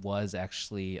 it was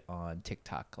actually on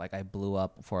TikTok. Like I blew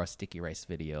up for a sticky rice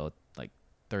video, like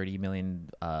 30 million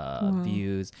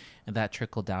views, and that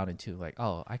trickled down into like,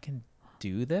 oh, I can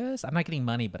do this. I'm not getting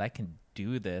money, but I can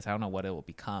do this. I don't know what it will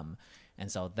become.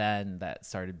 And so then that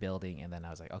started building, and then I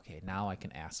was like, okay, now I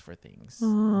can ask for things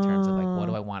in terms of like, what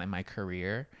do I want in my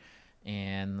career?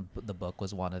 And the book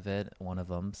was one of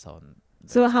them.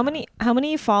 So how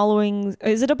many followings,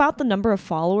 is it about the number of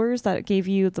followers that gave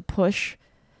you the push,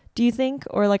 do you think?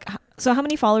 Or like, so how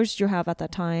many followers did you have at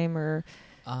that time, or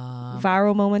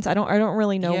viral moments? I don't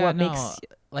really know what makes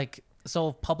like,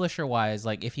 so publisher wise,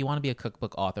 like if you want to be a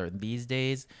cookbook author these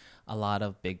days, a lot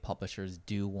of big publishers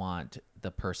do want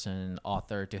the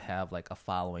author to have like a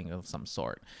following of some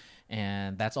sort,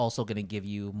 and that's also going to give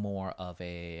you more of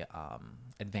a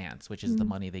advance, which is the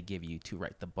money they give you to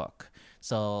write the book.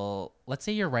 So let's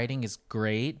say your writing is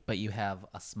great, but you have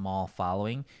a small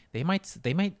following, they might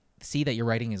see that your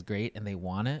writing is great and they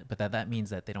want it, but that means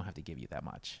that they don't have to give you that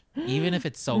much, even if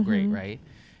it's so great, right?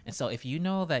 And so if you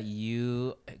know that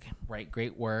you write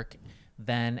great work,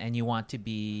 and you want to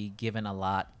be given a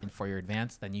lot for your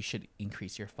advance, then you should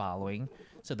increase your following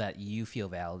so that you feel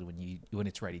valued when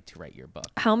it's ready to write your book.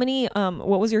 How many do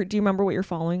you remember what your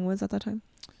following was at that time?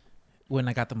 When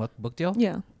I got the book deal?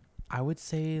 Yeah. I would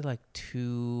say like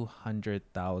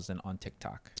 200,000 on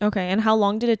TikTok. Okay, and how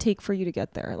long did it take for you to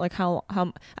get there? Like how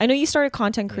I know you started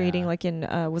content creating like in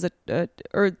was it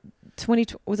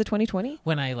 2020?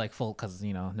 When I like cuz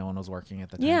no one was working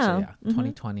at the time. Yeah. So yeah,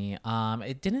 2020.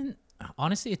 It didn't,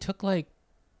 honestly, it took like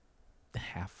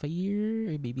half a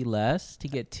year, maybe less, to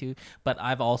get to, but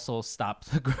I've also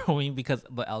stopped growing because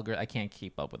the algorithm, I can't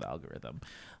keep up with the algorithm.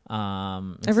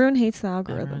 Everyone hates the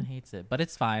algorithm. Everyone hates it, but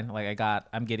it's fine. Like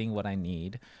I'm getting what I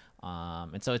need.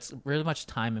 And so it's really much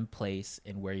time and place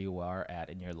and where you are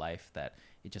at in your life that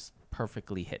it just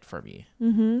perfectly hit for me.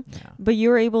 Yeah. But you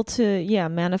were able to,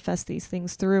 manifest these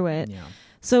things through it. Yeah.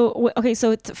 So, okay.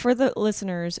 So for the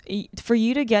listeners, for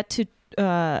you to get to,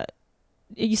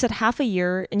 you said half a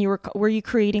year, and were you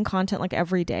creating content like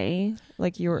every day?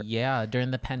 Like you were? Yeah. During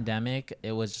the pandemic,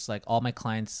 it was just like all my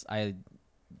clients,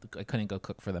 I couldn't go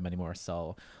cook for them anymore.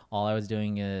 So all I was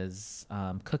doing is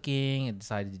cooking, and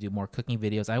decided to do more cooking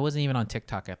videos. I wasn't even on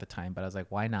TikTok at the time, but I was like,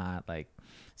 why not? Like,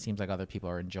 seems like other people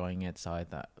are enjoying it. So I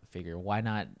figure why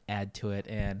not add to it?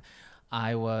 And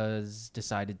I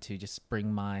decided to just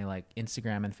bring my like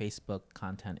Instagram and Facebook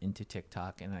content into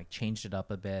TikTok, and like changed it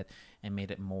up a bit and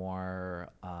made it more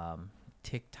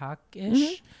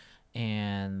TikTok-ish.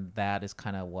 And that is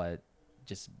kind of what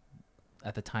just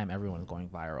at the time everyone was going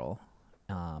viral.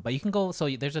 But you can go, so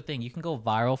there's a thing, you can go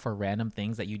viral for random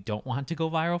things that you don't want to go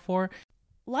viral for.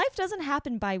 Life doesn't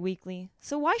happen bi-weekly,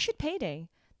 so why should payday?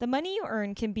 The money you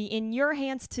earn can be in your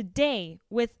hands today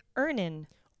with Earnin.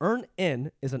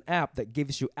 Earnin is an app that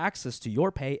gives you access to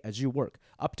your pay as you work,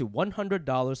 up to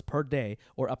 $100 per day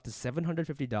or up to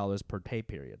 $750 per pay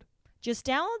period. Just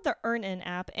download the Earnin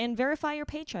app and verify your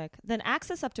paycheck, then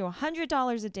access up to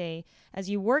 $100 a day as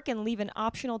you work and leave an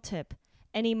optional tip.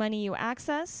 Any money you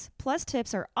access, plus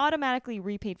tips, are automatically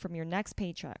repaid from your next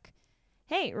paycheck.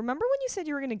 Hey, remember when you said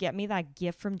you were going to get me that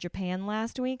gift from Japan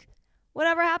last week?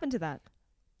 Whatever happened to that?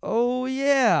 Oh,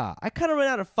 yeah. I kind of ran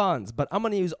out of funds, but I'm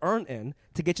going to use Earnin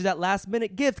to get you that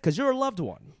last-minute gift because you're a loved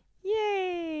one.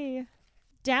 Yay!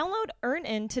 Download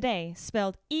Earnin today,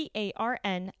 spelled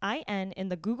EARNIN, in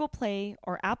the Google Play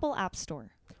or Apple App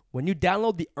Store. When you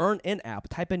download the Earnin app,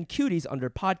 type in Cuties under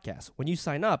podcast. When you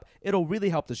sign up, it'll really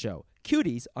help the show.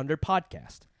 Cuties under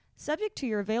podcast. Subject to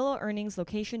your available earnings,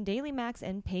 location, daily max,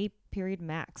 and pay period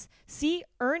max. See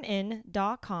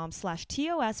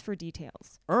earnin.com/TOS for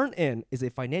details. Earnin is a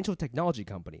financial technology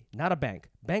company, not a bank.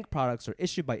 Bank products are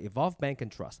issued by Evolve Bank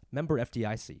and Trust. Member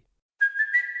FDIC.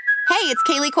 Hey, it's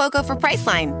Kaylee Cuoco for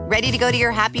Priceline. Ready to go to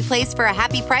your happy place for a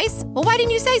happy price? Well, why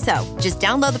didn't you say so? Just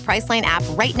download the Priceline app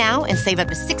right now and save up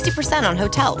to 60% on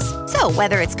hotels. So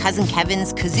whether it's Cousin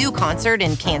Kevin's Kazoo Concert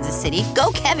in Kansas City,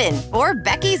 go Kevin, or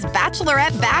Becky's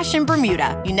Bachelorette Bash in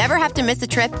Bermuda, you never have to miss a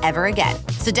trip ever again.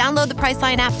 So download the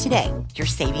Priceline app today. Your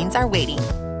savings are waiting.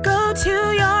 Go to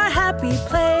your happy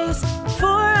place for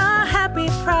a happy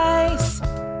price.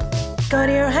 Go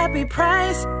to your happy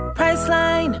price,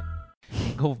 Priceline.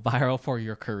 Go viral for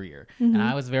your career. And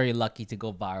I was very lucky to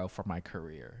go viral for my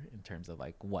career in terms of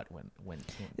like when.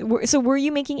 So were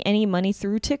you making any money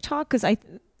through TikTok? Because I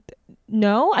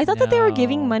thought that they were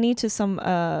giving money to some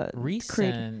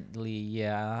recently.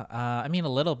 Yeah, I mean a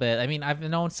little bit. I mean, I've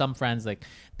known some friends like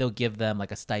they'll give them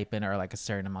like a stipend or like a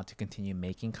certain amount to continue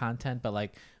making content, but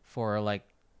like for like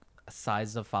a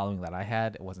size of following that I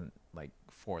had, it wasn't like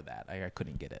for that. I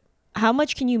couldn't get it. How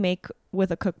much can you make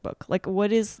with a cookbook? Like,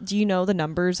 do you know the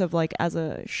numbers of like as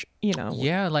a,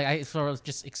 Yeah, like I sort of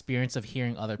just experience of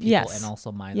hearing other people and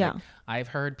also mine. Yeah. Like, I've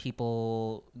heard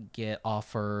people get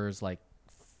offers like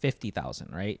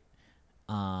 50,000, right?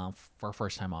 For a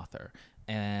first time author.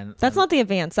 And that's not the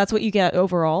advance. That's what you get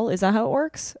overall. Is that how it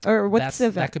works? Or what's the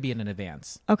advance? That could be in an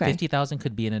advance. Okay. 50,000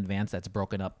 could be an advance that's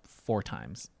broken up 4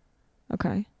 times.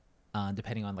 Okay.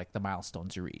 Depending on like the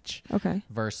milestones you reach. Okay.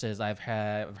 Versus I've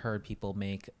heard people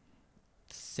make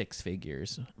 6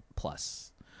 figures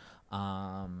plus.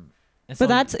 Is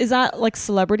that like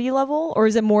celebrity level, or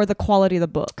is it more the quality of the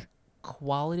book?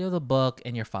 Quality of the book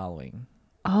and your following.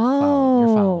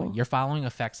 Oh. Your following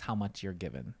affects how much you're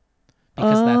given.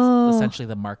 Because that's essentially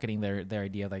the marketing, their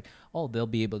idea of like, oh, they'll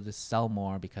be able to sell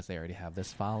more because they already have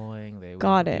this following. They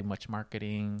won't do much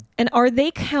marketing. And are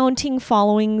they counting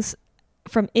followings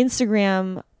from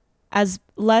Instagram as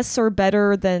less or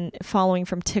better than following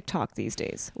from TikTok these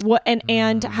days? What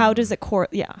and how does it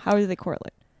how do they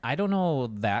correlate? I don't know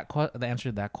the answer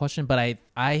to that question, but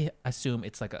I assume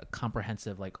it's like a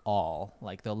comprehensive like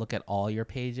they'll look at all your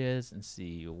pages and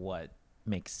see what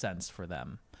makes sense for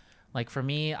them. Like for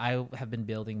me, I have been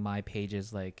building my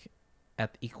pages like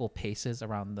at equal paces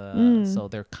around so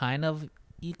they're kind of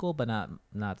equal, but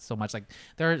not so much. Like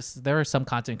there are some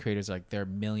content creators like they're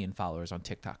 1 million followers on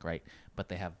TikTok, right? But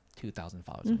they have 2,000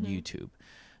 followers on YouTube.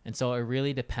 And so it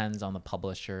really depends on the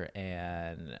publisher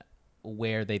and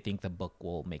where they think the book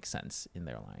will make sense in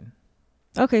their line.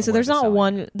 Okay, so there's not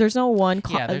one there's not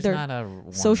a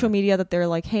social media that they're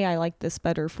like, hey, I like this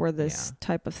better for this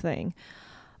type of thing.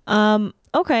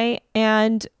 Okay,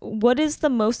 and what is the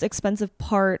most expensive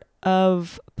part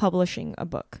of publishing a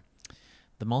book?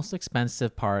 The most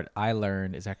expensive part I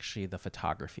learned is actually the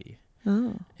photography.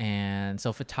 Oh. And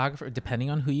so photographer,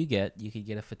 depending on who you could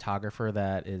get a photographer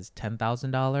that is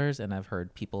 $10,000, and I've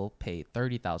heard people pay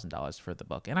 $30,000 for the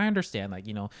book. And I understand, like,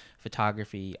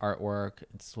 photography, artwork,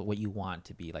 it's what you want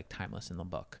to be like timeless in the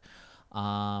book.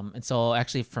 And so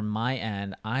actually from my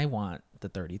end, I want the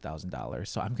 $30,000.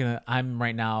 So I'm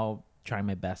right now trying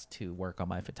my best to work on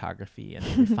my photography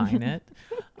and refine it.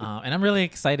 And I'm really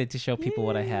excited to show people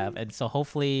what I have. And so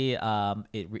hopefully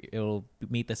it'll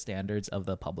meet the standards of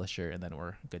the publisher, and then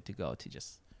we're good to go to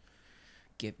just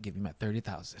give me my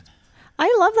 30,000.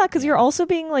 I love that because you're also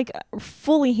being like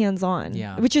fully hands-on,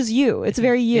 which is you. It's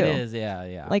very you. It is,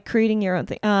 yeah. Like creating your own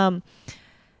thing.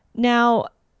 Now,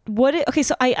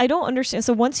 so I don't understand.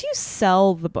 So once you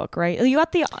sell the book, right? You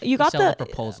got the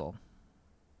proposal.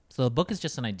 So the book is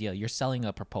just an idea. You're selling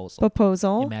a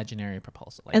proposal. Imaginary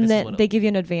proposal. Like, and then they give you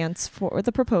an advance for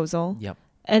the proposal. Yep.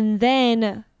 And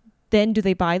then do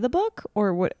they buy the book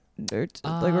or what?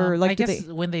 I guess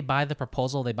when they buy the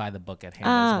proposal, they buy the book at hand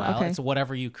as well. Okay. It's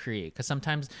whatever you create, because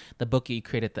sometimes the book you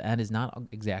create at the end is not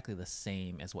exactly the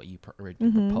same as what you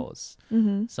originally propose.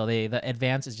 So the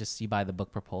advance is just you buy the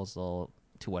book proposal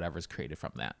to whatever's created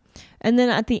from that. And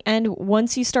then at the end,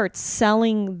 once you start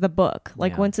selling the book,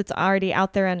 like once it's already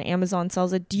out there and Amazon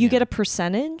sells it, do you get a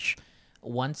percentage?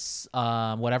 Once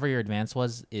whatever your advance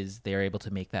was, is they're able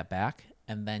to make that back.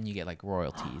 And then you get like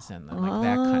royalties and like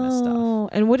that kind of stuff.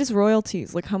 And what is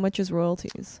royalties? Like how much is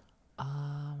royalties?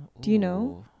 Do you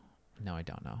know? No, I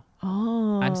don't know.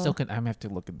 Oh, I'm gonna have to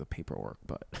look at the paperwork,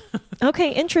 but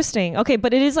okay, interesting. Okay,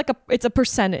 but it is like it's a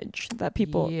percentage that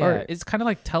people are. It's kind of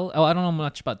like I don't know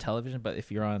much about television, but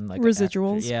if you're on like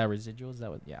residuals, residuals,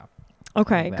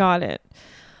 Okay, like got it.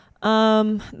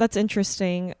 That's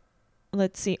interesting.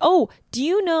 Let's see. Oh, do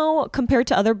you know, compared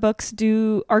to other books,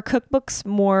 are cookbooks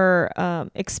more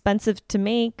expensive to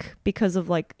make because of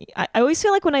like, I always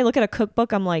feel like when I look at a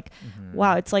cookbook, I'm like,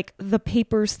 wow, it's like the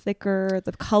paper's thicker,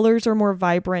 the colors are more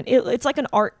vibrant. It's like an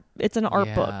art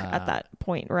book at that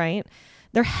point, right?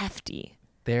 They're hefty.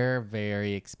 They're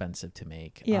very expensive to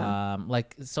make. Yeah.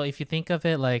 So if you think of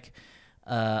it like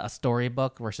a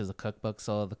storybook versus a cookbook,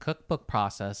 so the cookbook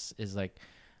process is like,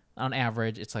 on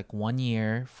average, it's like 1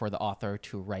 year for the author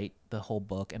to write the whole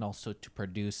book and also to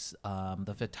produce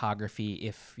the photography.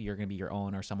 If you're going to be your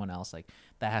own or someone else, like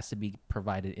that has to be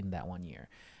provided in that 1 year.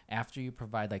 After you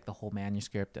provide like the whole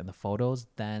manuscript and the photos,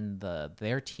 then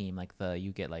their team,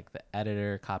 you get like the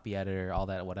editor, copy editor, all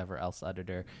that, whatever else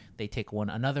editor, they take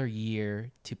another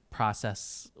year to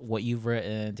process what you've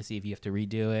written, to see if you have to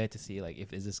redo it, to see like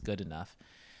is this good enough.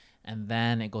 And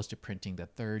then it goes to printing the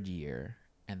 3rd year.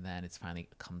 And then it's finally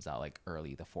comes out like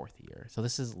early the 4th year. So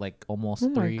this is like almost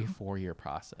 3-4 year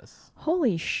process.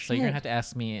 Holy shit. So you're going to have to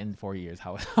ask me in 4 years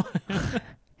how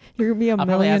you're going to be a I'll millionaire.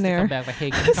 Probably ask you to come back like, hey,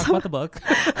 can you talk about the book?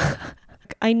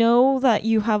 I know that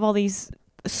you have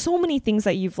so many things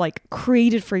that you've like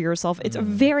created for yourself. It's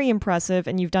very impressive,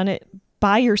 and you've done it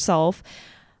by yourself.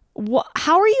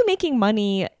 How are you making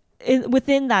money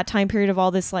within that time period of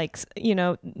all this, like,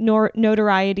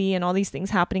 notoriety and all these things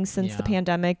happening since the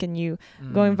pandemic, and you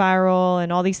going viral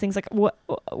and all these things? Like,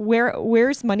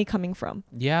 where's money coming from?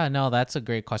 Yeah, no, that's a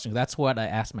great question. That's what I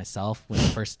asked myself when I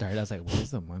first started. I was like, where's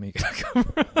the money gonna come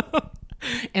from?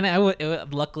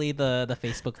 And luckily the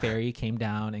Facebook fairy came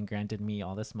down and granted me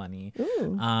all this money.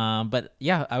 But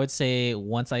yeah, I would say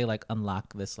once I like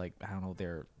unlock this, like, I don't know,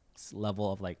 their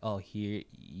level of like, oh, here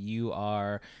you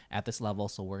are at this level,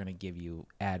 so we're gonna give you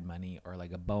ad money or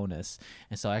like a bonus.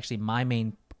 And so actually my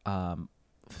main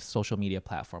social media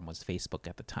platform was Facebook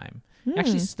at the time.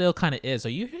 Actually still kind of is. So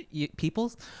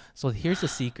so here's the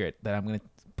secret that I'm gonna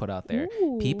put out there.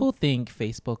 People think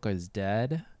Facebook is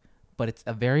dead, but it's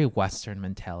a very Western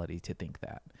mentality to think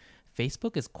that.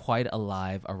 Facebook is quite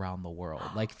alive around the world.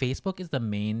 Like, Facebook is the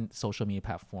main social media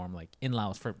platform, like in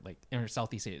Laos, for like in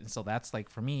Southeast Asia. And so that's like,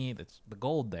 for me, that's the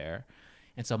gold there.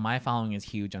 And so my following is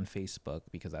huge on Facebook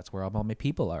because that's where all my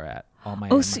people are at.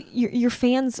 So your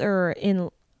fans are in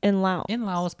Laos. In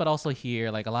Laos, but also here.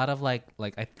 Like a lot of like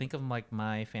I think of like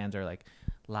my fans are like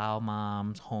Lao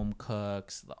moms, home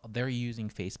cooks. They're using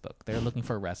Facebook. They're looking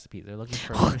for recipes. They're looking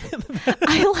for.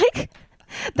 I like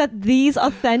that these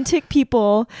authentic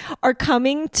people are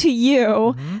coming to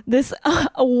you, this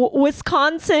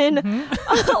Wisconsin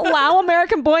Lao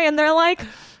American boy, and they're like,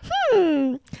 how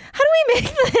do we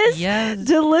make this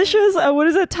delicious,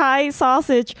 Thai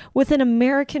sausage with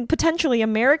an potentially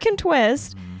American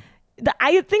twist?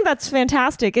 I think that's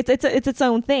fantastic. It's its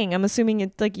own thing. I'm assuming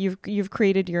it's like you've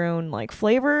created your own like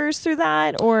flavors through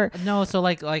that, or no. So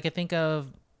like I think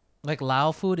of like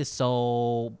Lao food is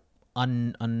so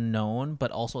unknown,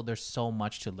 but also there's so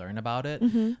much to learn about it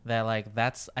that like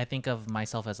I think of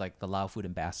myself as like the Lao food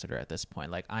ambassador at this point.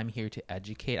 Like, I'm here to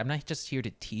educate. I'm not just here to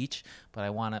teach, but I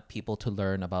want people to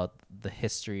learn about the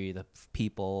history, the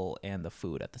people, and the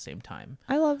food at the same time.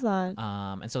 I love that.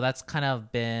 And so that's kind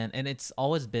of been, and it's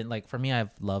always been like, for me,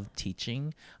 I've loved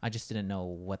teaching. I just didn't know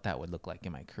what that would look like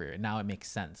in my career. Now it makes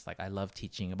sense. Like, I love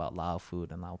teaching about Lao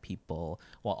food and Lao people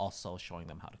while also showing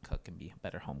them how to cook and be a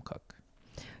better home cook.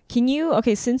 Can you,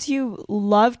 since you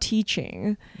love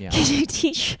teaching, can you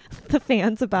teach the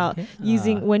fans about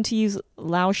when to use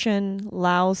Laotian,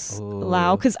 Laos,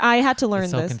 Lao? Because I had to learn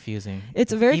it's this. So confusing.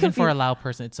 It's very even confusing. for a Lao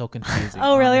person. It's so confusing.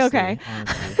 Oh, really? Okay.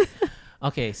 Honestly.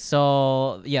 Okay,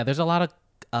 so yeah, there's a lot of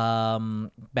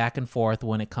back and forth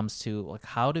when it comes to like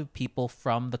how do people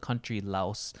from the country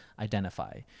Laos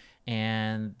identify,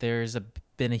 and there's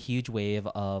been a huge wave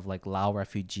of like Lao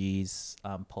refugees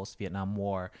post Vietnam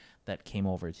War that came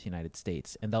over to the United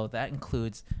States. And though that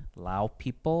includes Lao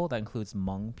people, that includes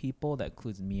Hmong people, that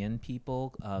includes Mien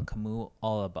people, Khmer,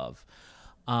 all above.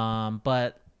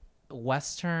 But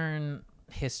Western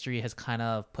history has kind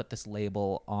of put this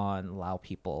label on Lao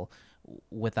people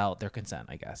without their consent,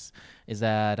 I guess. Is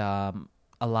that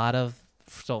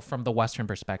so from the Western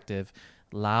perspective,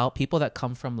 Lao people that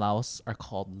come from Laos are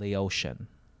called Laotian,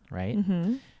 right?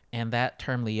 Mm-hmm. And that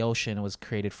term Laotian was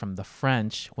created from the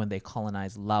French when they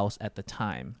colonized Laos at the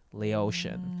time,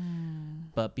 Laotian.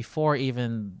 But before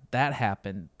even that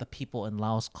happened, the people in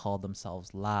Laos called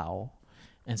themselves Lao.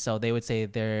 And so they would say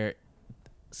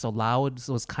so Lao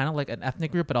was kind of like an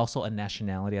ethnic group, but also a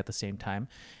nationality at the same time.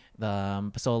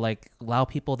 So like Lao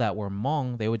people that were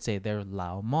Hmong, they would say they're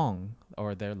Lao Hmong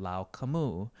or they're Lao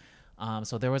Khmer.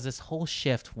 So there was this whole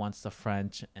shift once the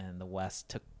French and the West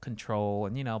took control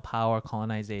and, power,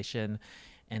 colonization.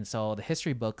 And so the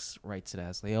history books writes it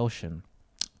as Laotian.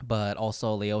 But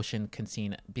also Laotian can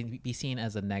be seen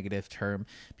as a negative term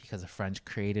because the French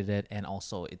created it. And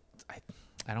also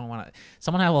I don't want to,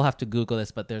 someone I will have to Google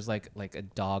this, but there's like a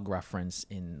dog reference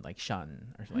in like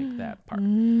Shan or like that part.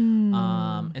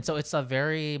 And so it's a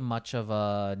very much of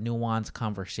a nuanced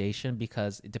conversation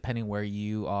because depending where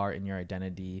you are in your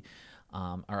identity,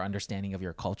 our understanding of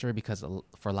your culture, because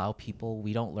for Lao people,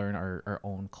 we don't learn our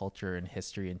own culture and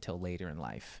history until later in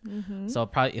life. Mm-hmm. So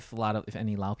probably if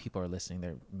any Lao people are listening,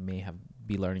 they may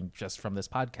be learning just from this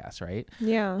podcast, right?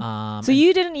 Yeah. So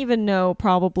you didn't even know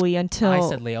probably until I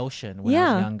said Laotian when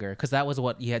I was younger, because that was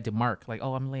what you had to mark. Like,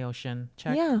 oh, I'm Laotian.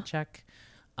 Check. Check.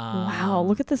 Wow,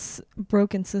 look at this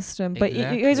broken system. But you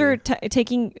guys are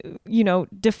taking,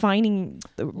 defining,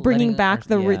 bringing back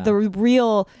the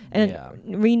real and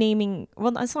renaming.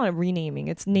 Well, it's not a renaming.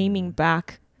 It's naming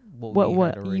back what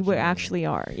you actually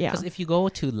are. Yeah. Because if you go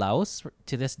to Laos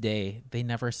to this day, they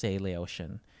never say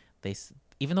Laotian.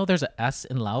 Even though there's a S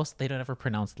in Laos, they don't ever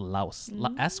pronounce Laos.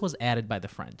 S was added by the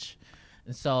French.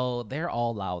 And so they're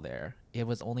all Lao there. It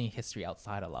was only history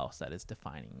outside of Laos that is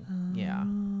defining. Yeah.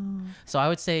 So I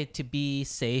would say to be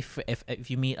safe, if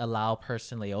you meet a Lao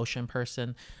person, Laotian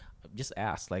person, just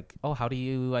ask like, oh, how do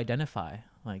you identify?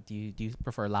 Like, do you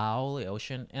prefer Lao,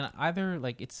 Laotian? And either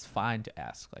like it's fine to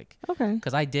ask like, okay,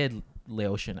 because I did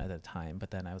Laotian at the time, but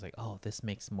then I was like, oh, this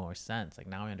makes more sense. Like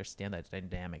now I understand the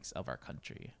dynamics of our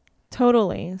country.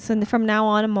 Totally. So from now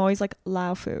on, I'm always like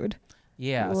Lao food.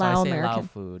 Yeah, Lao so I say American. Lao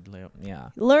food. Yeah.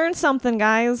 Learn something,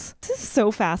 guys. This is so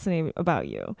fascinating about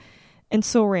you and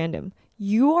so random.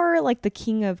 You are like the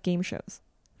king of game shows.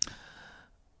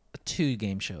 2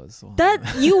 game shows.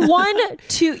 That you won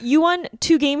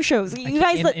 2 game shows. You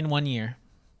guys in 1 year.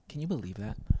 Can you believe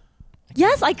that?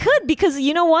 Yes, I could, because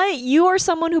you know what? You are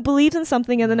someone who believes in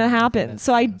something and then it happens.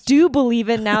 So I do believe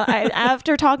it now.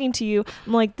 After talking to you,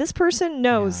 I'm like, this person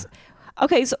knows. Yeah.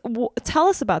 Okay, so tell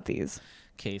us about these.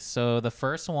 Okay, so the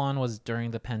first one was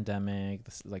during the pandemic.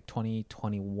 This is like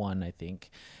 2021, I think.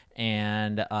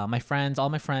 And all my friends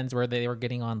they were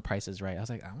getting on Price is Right. I was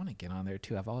like, I want to get on there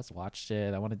too. I've always watched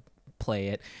it. I want to play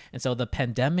it. And so the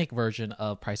pandemic version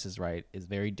of Price is Right is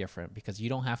very different because you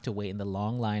don't have to wait in the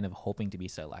long line of hoping to be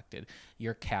selected.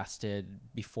 You're casted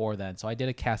before then. So I did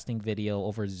a casting video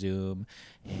over Zoom,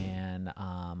 and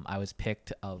I was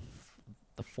picked of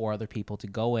the 4 other people to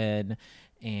go in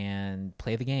and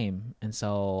play the game. And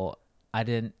so I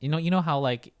didn't, you know how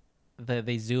like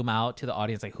they zoom out to the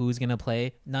audience, like who's gonna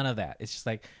play? None of that. It's just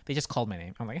like they just called my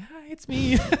name. I'm like, hi, it's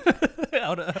me.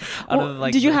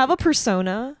 Did you have a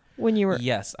persona when you were?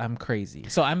 Yes, I'm crazy.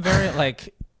 So I'm very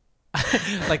like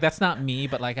like that's not me,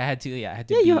 but like I had to be a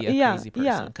crazy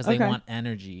person because they want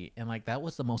energy, and like that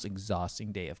was the most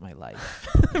exhausting day of my life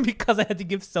because I had to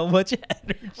give so much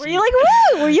energy. Were you like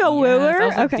woo? Were you a wooer? I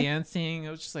was like dancing.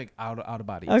 It was just like out of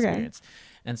body experience.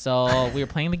 And so we were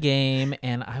playing the game,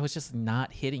 and I was just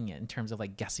not hitting it in terms of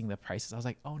like guessing the prices. I was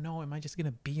like, oh no, am I just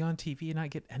gonna be on TV and not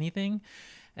get anything?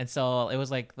 And so it was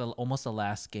like almost the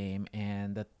last game,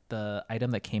 and the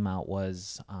item that came out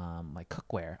was like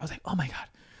cookware. I was like, oh my god,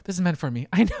 this is meant for me.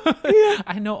 I know,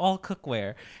 I know all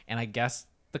cookware, and I guessed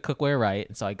the cookware right.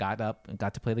 And so I got up and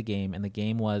got to play the game, and the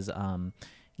game was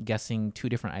guessing 2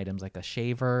 different items, like a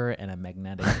shaver and a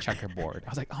magnetic checkerboard. I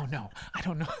was like, oh no, I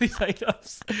don't know these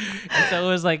items. And so it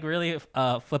was like really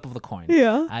a flip of the coin.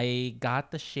 Yeah. I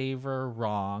got the shaver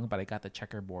wrong, but I got the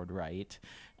checkerboard right.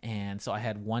 And so I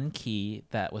had one key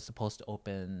that was supposed to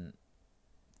open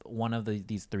one of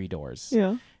these 3 doors.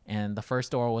 Yeah. And the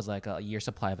first door was like a year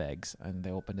supply of eggs, and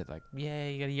they opened it like,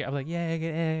 yay, you got a year. I was like, yay, I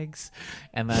get eggs.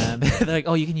 And then they're like,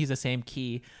 oh, you can use the same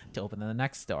key to open the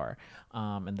next door.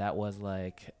 And that was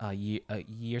like a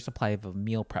year supply of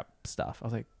meal prep stuff. I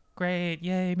was like, great,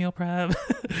 yay, meal prep.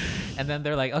 And then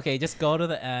they're like, okay, just go to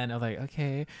the end. I was like,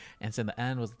 okay. And so the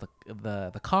end was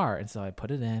the car, and so I put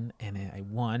it in, and I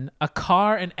won a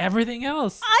car and everything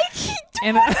else.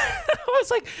 And I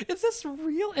was like, is this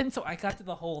real? And so I got to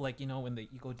the whole, like, you know, when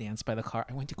you go dance by the car.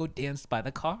 I went to go dance by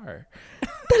the car.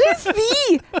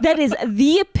 That is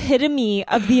the epitome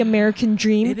of the American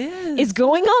dream. It is. Is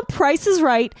going on Price is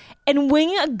Right and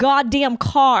winning a goddamn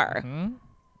car. Mm-hmm.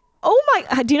 Oh my!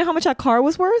 Do you know how much that car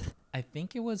was worth? I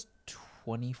think it was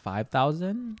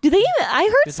 25,000. Do they even? I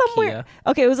heard It's somewhere. Kia.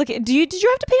 Okay, it was like, did you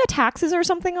have to pay a taxes or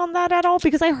something on that at all?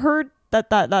 Because I heard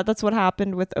that's what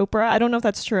happened with Oprah. I don't know if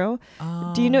that's true.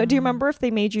 Do you remember if they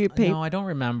made you pay? No, I don't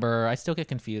remember. I still get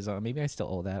confused on it. Maybe I still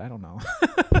owe that. I don't know.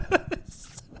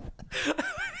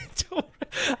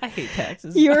 I hate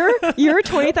taxes. Your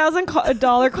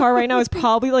 $20,000 car right now is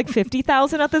probably like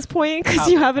 $50,000 at this point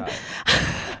because you haven't.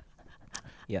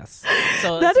 Yes.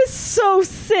 So That is so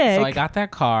sick. So I got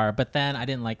that car, but then I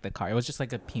didn't like the car. It was just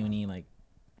like a puny, like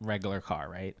regular car,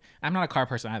 right? I'm not a car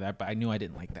person either, but I knew I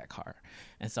didn't like that car.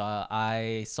 And so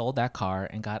I sold that car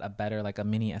and got a better, like a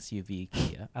mini SUV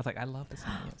Kia. I was like, I love this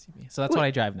mini SUV. So that's what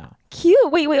I drive now.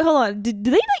 Cute. Wait, hold on. Did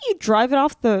they let you drive it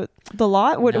off the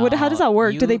lot? What? How does that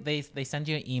work? Do They send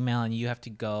you an email and you have to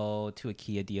go to a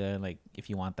Kia dealer, like if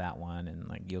you want that one, and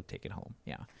like you'll take it home.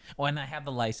 Yeah. Oh, and I have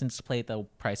the license plate, the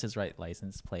Price is Right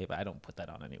license plate, but I don't put that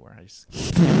on anywhere. I just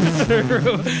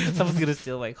someone's gonna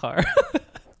steal my car.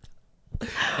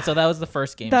 And so that was the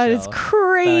first game That show is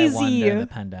crazy. that I won during the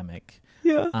pandemic.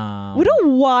 Yeah. What a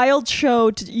wild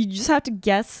show. You just have to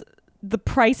guess the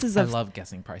prices I of. love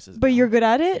guessing prices. But you're good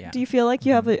at it? Yeah. Do you feel like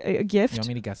you have a gift? You want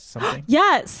me to guess something?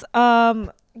 Yes.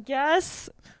 Guess.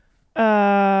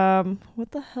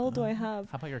 What the hell do I have?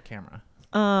 How about your camera?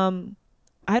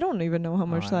 I don't even know how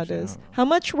much that actually, I is. don't know. How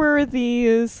much were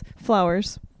these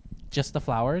flowers? Just the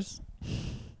flowers?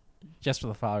 Just for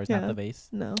the flowers, Yeah. not the vase?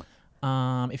 No.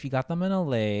 If you got them in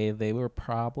LA, they were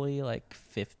probably like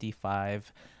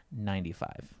 $55.95.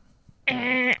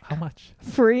 How much?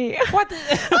 Free. What?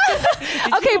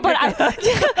 Okay, but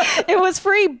it was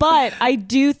free, but I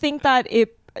do think that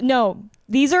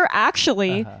these are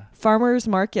actually farmers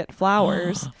market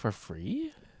flowers. For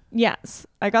free? Yes,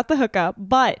 I got the hookup,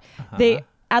 but they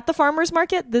at the farmers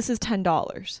market, this is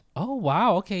 $10. Oh,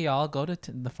 wow. Okay, y'all go to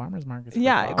the farmer's market.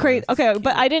 Yeah, great. Okay,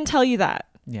 but I didn't tell you that.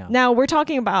 Yeah. Now we're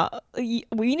talking about we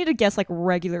need to guess like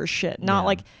regular shit, not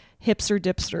like hipster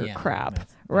dipster crap,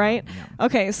 right? Yeah.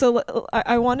 Okay, so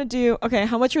I want to do. Okay,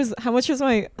 how much was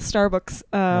my Starbucks?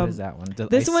 What is that one?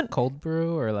 This one, cold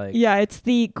brew or like? Yeah, it's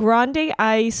the grande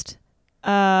iced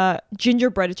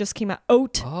gingerbread. It just came out.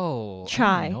 Oat chai. I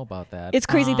didn't know about that. It's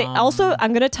crazy. They also,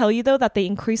 I'm gonna tell you though that they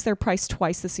increased their price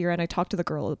twice this year, and I talked to the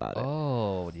girl about it.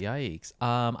 Oh, yikes!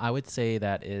 I would say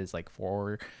that is like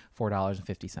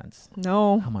 $4.50.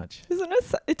 No. How much? Isn't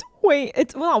it?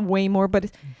 It's not way more, but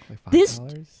Like $5? this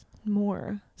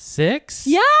more. $6?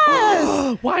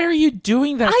 Yes. Why are you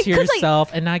doing that to 'cause yourself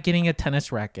and not getting a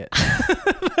tennis racket?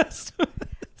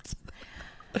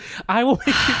 I will make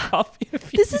you coffee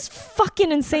if you This is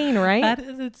fucking insane, right? That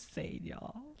is insane,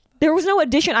 y'all. There was no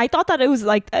addition. I thought that it was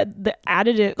like the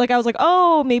additive. Like I was like,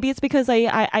 oh, maybe it's because I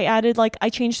added I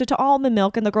changed it to almond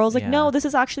milk, and the girl's like, no, this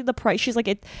is actually the price. She's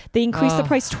like, they increased the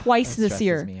price twice That this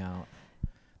year. stresses me out.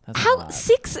 That's a How lot.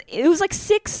 It was like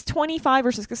 $6.25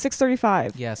 or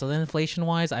 $6.35. Yeah, so then inflation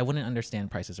wise, I wouldn't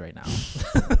understand prices right now.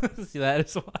 See, that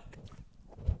is why.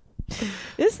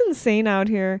 It's insane out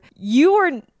here.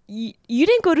 You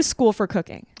didn't go to school for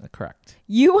cooking. Correct.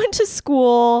 You went to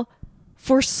school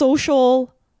for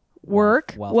social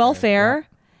work, welfare,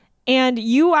 and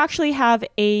you actually have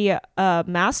a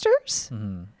master's.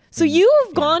 Mm-hmm. So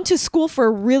you've gone to school for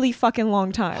a really fucking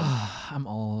long time. I'm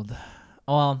old.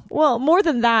 Well, more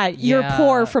than that, you're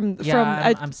poor from.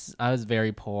 I was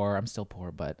very poor. I'm still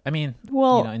poor, but I mean,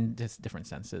 in just different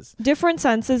senses. Different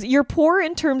senses. You're poor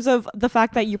in terms of the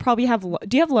fact that you probably have.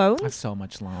 Do you have loans? I have so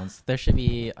much loans. There should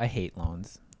be. I hate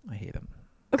loans. I hate them.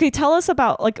 Okay, tell us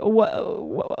about like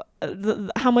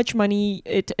how much money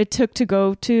it took to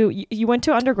go to. You went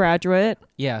to undergraduate.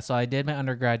 Yeah, so I did my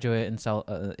undergraduate in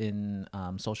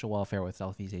social welfare with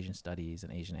Southeast Asian Studies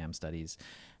and Asian Am Studies,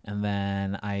 and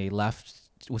then I left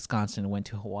Wisconsin and went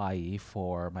to Hawaii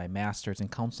for my master's in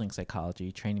counseling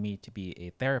psychology, training me to be a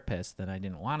therapist. Then I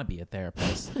didn't want to be a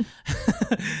therapist,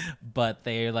 but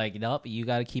they're like, nope, you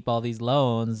got to keep all these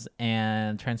loans.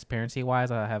 And transparency wise,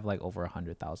 I have like over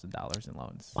 $100,000 in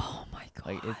loans. Oh my god,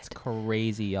 like it's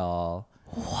crazy, y'all.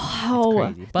 Wow,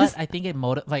 it's crazy. But I think it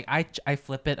I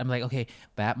flip it. I'm like, okay,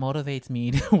 that motivates me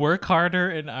to work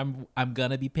harder, and I'm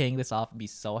gonna be paying this off and be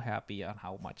so happy on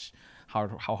how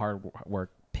hard work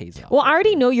pays off. Well, I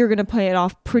already know you're going to pay it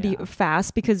off pretty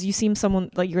fast because you seem someone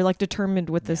like you're like determined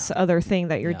with this other thing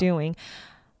that you're doing.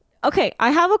 Okay,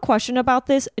 I have a question about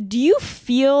this. Do you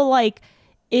feel like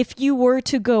if you were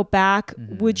to go back,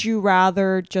 would you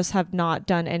rather just have not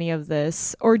done any of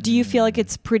this? Or do you feel like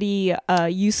it's pretty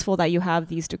useful that you have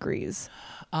these degrees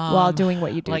while doing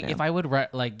what you do like now? If I would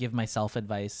give myself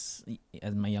advice,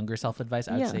 as my younger self advice,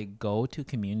 I would say go to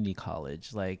community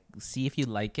college. Like, see if you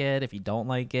like it, if you don't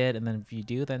like it, and then if you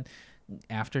do, then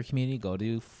after community, go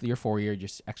to your 4-year,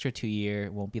 just extra 2-year.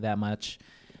 It won't be that much.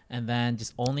 And then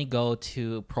just only go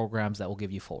to programs that will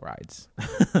give you full rides.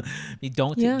 You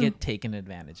don't get taken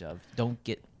advantage of. Don't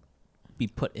be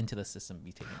put into the system.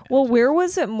 Be taken advantage Well, of. where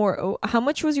was it more? How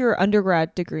much was your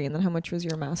undergrad degree, and then how much was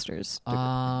your master's degree?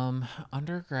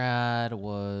 Undergrad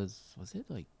was it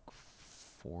like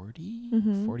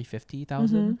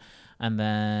 50,000, and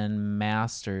then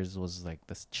master's was like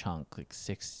this chunk, like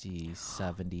 60,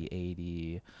 70,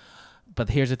 80. But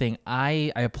here's the thing,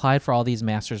 I applied for all these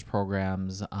master's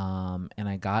programs, and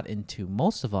I got into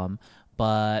most of them,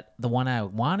 but the one I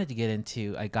wanted to get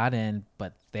into, I got in,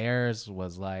 but theirs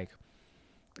was like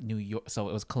New York, so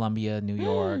it was Columbia, New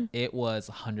York. It was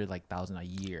 $100,000 a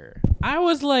year. I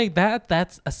was like,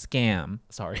 that's a scam.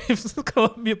 Sorry if it's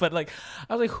Columbia, but like,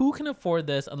 I was like, who can afford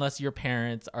this unless your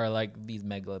parents are like these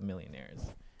mega millionaires?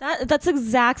 That's the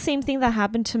exact same thing that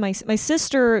happened to my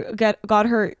sister. Got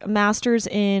her master's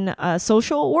in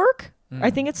social work.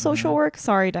 I think it's social work.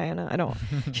 Sorry, Diana, I don't.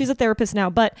 She's a therapist now,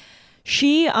 but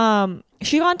she got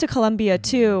into Columbia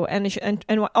too, and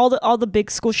all the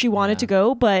big schools she wanted to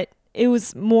go, but it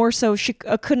was more so she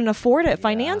couldn't afford it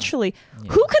financially.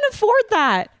 Yeah. Who can afford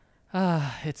that?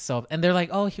 It's so, and they're like,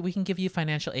 oh, we can give you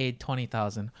financial aid,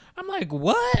 20,000. I'm like,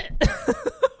 what?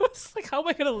 It's like, how am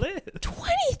I gonna live?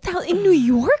 20,000 in New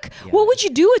York? Yeah. What would you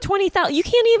do with 20,000? You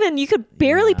can't even. You could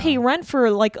barely pay rent for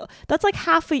like that's like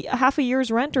half a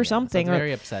year's rent or something. So it's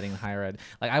very upsetting. Higher ed.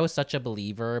 Like I was such a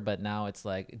believer, but now it's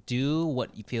like, do what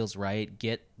feels right.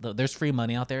 There's free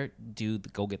money out there.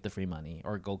 Go get the free money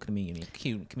or go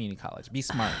community college. Be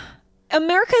smart.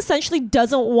 America essentially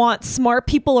doesn't want smart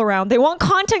people around. They want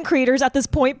content creators at this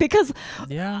point because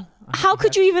how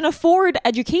could you even afford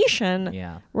education?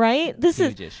 Yeah. Right? This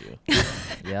huge issue.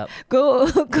 Yep. Go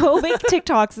make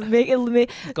TikToks and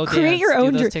go create dance, your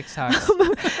own those TikToks.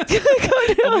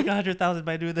 I'll make 100,000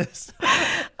 by doing this.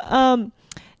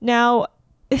 Now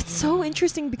it's so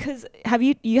interesting because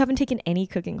you haven't taken any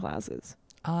cooking classes?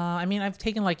 I mean, I've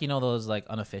taken like those like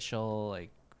unofficial like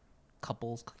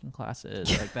couples cooking classes,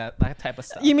 like that type of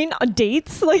stuff. You mean on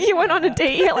dates? Like you went on a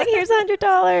date, like here's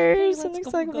 $100 and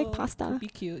it's like make pasta. Be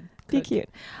cute. Be cute.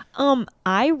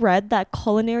 I read that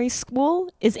culinary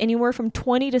school is anywhere from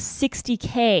 20 to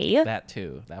 60K. That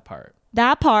too. That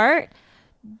part.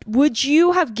 Would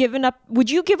you give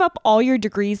up all your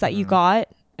degrees that you got?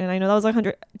 And I know that was like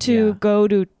 100 to go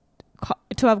to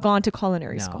have gone to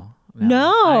culinary school.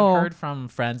 No. I've heard from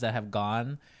friends that have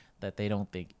gone that they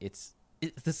don't think it's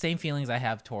the same feelings I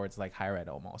have towards like higher ed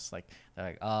almost. Like they're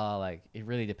like, oh, like it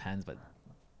really depends, but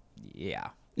yeah.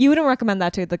 You wouldn't recommend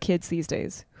that to the kids these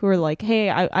days who are like,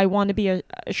 hey, I want to be a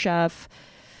chef.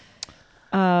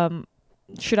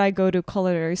 Should I go to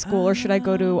culinary school or should I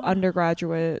go to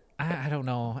undergraduate? I don't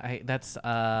know.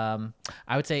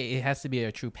 I would say it has to be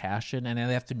a true passion, and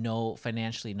they have to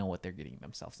financially know what they're getting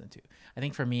themselves into. I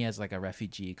think for me as like a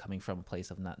refugee coming from a place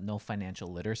of no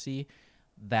financial literacy,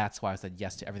 that's why I said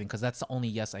yes to everything, because that's the only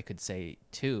yes I could say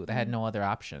to. They had no other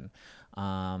option.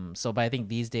 But I think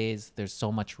these days there's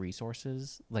so much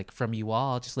resources, like from you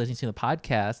all just listening to the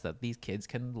podcast, that these kids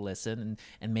can listen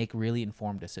and make really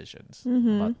informed decisions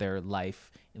about their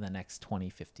life in the next 20,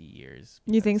 50 years.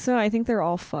 You think so? I think they're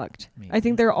all fucked. Maybe. I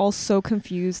think they're all so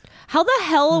confused. How the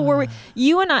hell were we?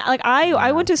 You and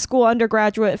I went to school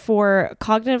undergraduate for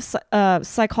cognitive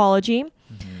psychology,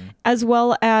 as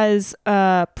well as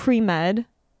pre-med.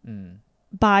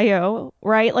 Bio,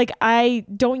 right? Like I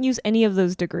don't use any of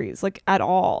those degrees like at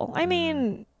all. I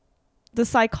mean, the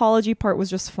psychology part was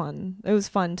just fun. It was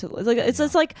fun to like. It's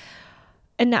just like,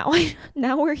 and now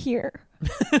we're here.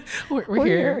 we're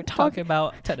here talking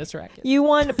about tennis rackets. You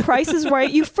won Price is Right.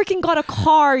 You freaking got a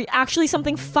car. Actually,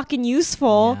 something fucking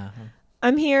useful. Yeah.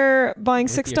 I'm here buying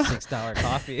With your $6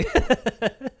 coffee.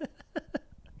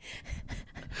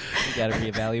 You got to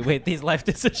reevaluate these life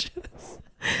decisions.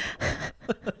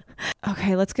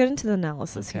 Okay, let's get into the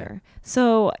analysis here.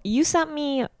 So you sent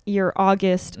me your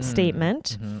August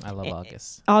statement. I love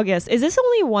August. August. Is this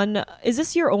only one? Is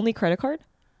this your only credit card?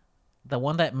 The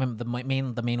one that the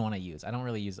main one I use. I don't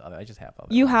really use other. I just have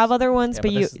other. You ones. have other ones, Yeah,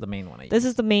 but this is the main one I use. This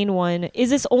is the main one. Is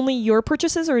this only your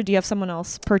purchases, or do you have someone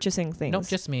else purchasing things? Nope,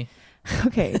 just me.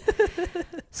 Okay.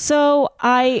 So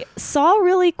I saw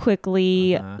really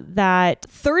quickly that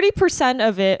 30%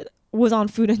 of it was on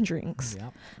food and drinks.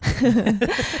 Yep.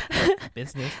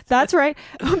 Business. That's right.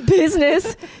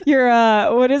 Business. You're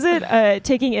what is it?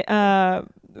 Taking it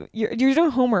you're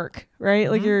doing homework, right?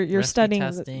 Like you're Recipe testing,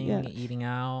 testing, eating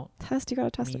out, you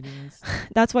gotta test meetings. it.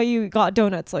 That's why you got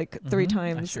donuts like 3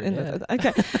 times. sure in did.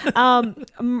 Okay.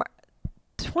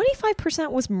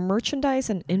 25% was merchandise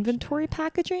and inventory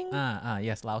packaging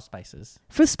Yes, Lao spices.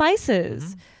 for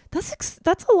spices.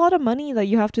 That's a lot of money that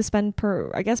you have to spend per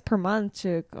month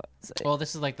to go. Well,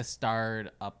 this is like the start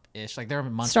up ish. Like there are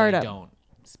months Startup. that I don't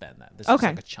spend that. This is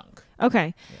like a chunk.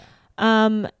 Okay. Yeah.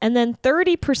 And then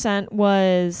 30%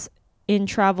 was in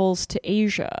travels to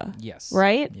Asia. Yes.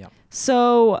 Right? Yep.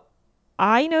 So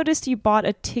I noticed you bought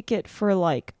a ticket for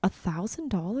like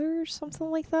 $1,000,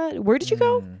 something like that. Where did you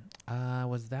go?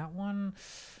 Was that one?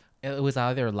 It was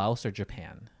either Laos or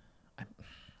Japan.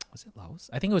 Was it Laos?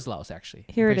 I think it was Laos actually.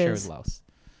 Here I'm it pretty sure is. it was Laos.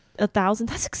 1,000.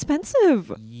 That's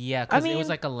expensive. Yeah, because it was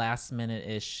like a last minute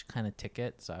ish kind of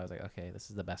ticket. So I was like, okay, this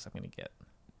is the best I'm gonna get.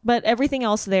 But everything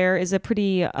else there, is it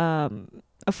pretty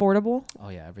affordable? Oh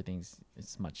yeah,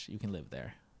 it's much. You can live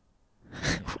there.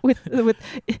 with We're with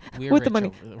rich the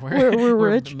money. we're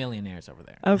rich. millionaires over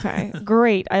there. Okay,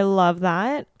 great. I love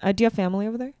that. Do you have family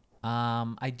over there?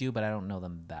 I do, but I don't know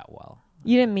them that well.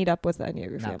 You didn't meet up with any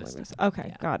of your Not family this members. time. Okay,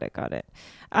 Yeah. got it.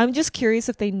 I'm just curious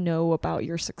if they know about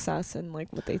your success and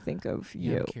like what they think of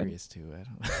Yeah, you. I'm curious too. I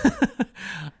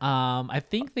don't. I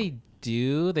think they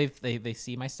do. They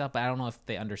see my stuff, but I don't know if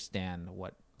they understand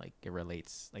what like it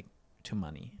relates like to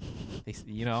money.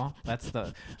 That's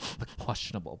the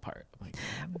questionable part. Like,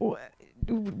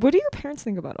 What do your parents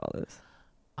think about all this?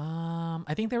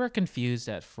 I think they were confused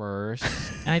at first,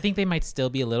 and I think they might still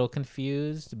be a little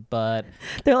confused, but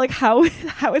They're like, how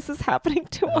is this happening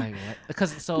to us?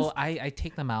 because I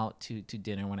take them out to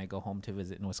dinner when I go home to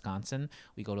visit in Wisconsin.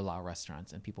 We go to a lot of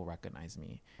restaurants, and people recognize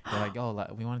me. They're like, "Oh,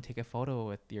 we want to take a photo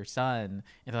with your son,"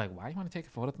 and they're like, "Why do you want to take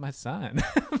a photo with my son?"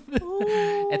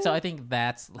 And so I think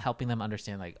that's helping them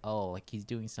understand, like, oh, like he's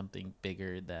doing something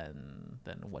bigger than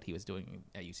what he was doing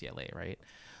at UCLA, right?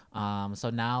 So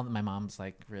now my mom's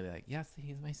like really like, yes,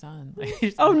 he's my son.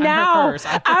 Oh, now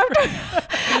after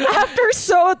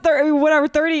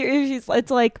 30, it's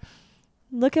like,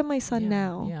 look at my son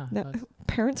now. Yeah, No,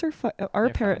 parents are our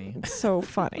they're parents so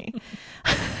funny.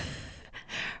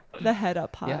 The head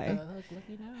up high. Yeah, look,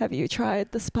 you know. Have you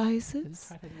tried the spices?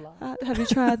 Have you tried the love? Have you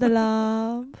tried the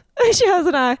lamb? She has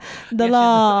an eye. The Yeah, she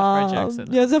has a French lamb. accent.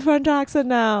 She has a French accent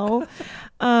now.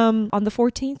 On the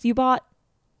 14th, you bought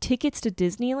tickets to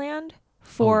Disneyland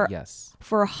for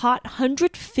a hot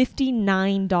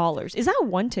 $159. Is that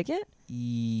one ticket?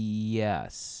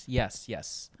 Yes. What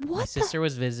My sister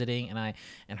was visiting, and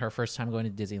her first time going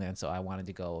to Disneyland, so I wanted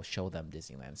to go show them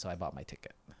Disneyland, so I bought my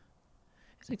ticket.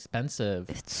 It's expensive.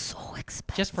 It's so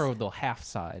expensive. Just for the half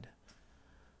side.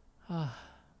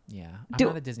 Yeah, I'm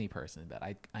not a Disney person, but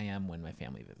I am when my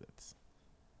family visits.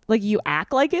 Like you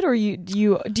act like it, or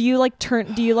do you like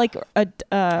turn? Do you like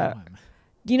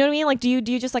do you know what I mean? Like, do you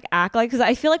just like act like? Because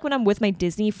I feel like when I'm with my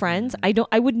Disney friends,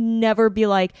 I would never be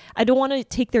like, I don't want to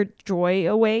take their joy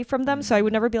away from them. So I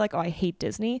would never be like, oh, I hate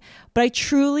Disney. But I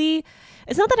truly,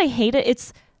 it's not that I hate it.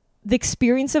 It's the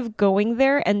experience of going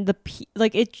there, and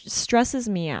it stresses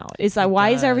me out. Is that why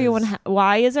is everyone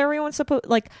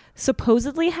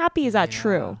supposedly happy? Is that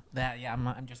true?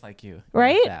 I'm just like you.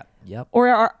 Right? Like that. Yep.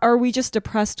 Or are we just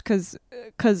depressed because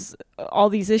all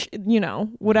these issues,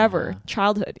 whatever,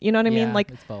 childhood, you know what I mean?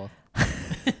 Like, it's both.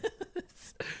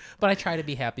 But I try to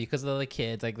be happy because of the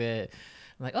kids, like I'm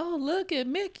like, oh, look at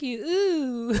Mickey,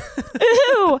 ooh.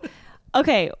 ew.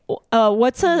 Okay,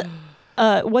 what's a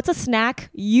snack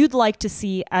you'd like to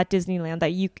see at Disneyland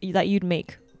that you'd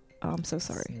make? Oh, I'm so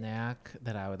sorry. Snack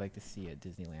that I would like to see at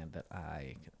Disneyland that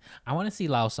I want to see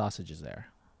Lao sausages there,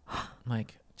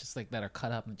 like just like that are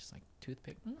cut up and just like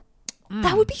toothpick.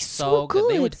 That would be so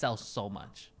good. They would sell so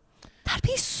much. That'd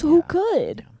be so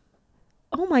good. Yeah.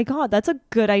 Oh my God, that's a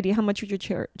good idea. How much would you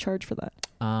charge for that?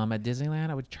 At Disneyland,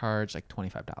 I would charge like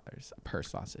 $25 per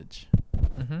sausage.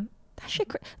 Mm-hmm. That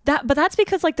shit. But that's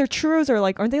because like their churros are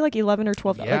like, aren't they like 11 or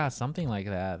 12? Yeah, like, something like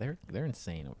that. They're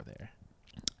insane over there.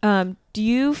 Do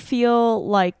you feel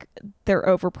like they're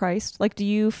overpriced? Like, do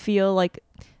you feel like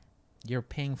You're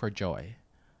paying for joy.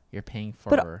 You're paying for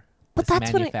but this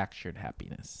that's what manufactured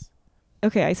happiness.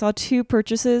 Okay, I saw 2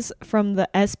 purchases from the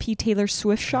SP Taylor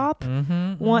Swift shop.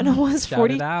 Mm-hmm, One was Shout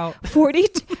 40 it out. 40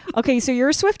 Okay, so you're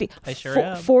a Swiftie. I sure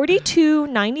am.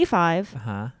 $42.95.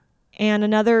 Uh-huh. And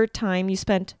another time you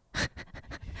spent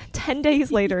 10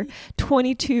 days later,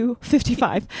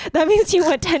 $22.55. That means you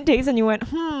went 10 days and you went,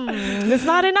 it's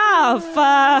not enough.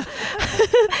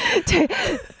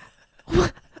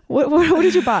 What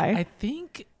did you buy? I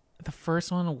think the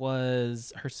first one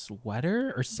was her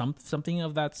sweater or something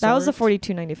of that sort. That was the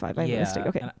 $42.95. I missed it.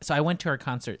 Okay. And so I went to her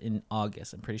concert in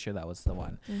August. I'm pretty sure that was the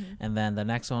one. Mm-hmm. And then the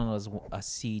next one was a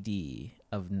CD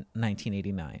of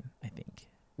 1989, I think,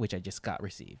 which I just got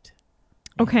received.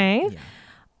 Okay.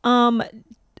 Yeah.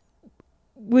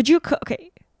 Would you cook?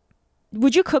 Okay.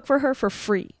 Would you cook for her for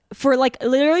free? For like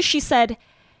literally, she said,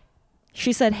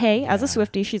 "Hey," as a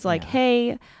Swiftie, she's like,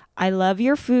 "Hey, I love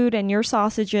your food and your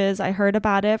sausages. I heard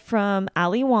about it from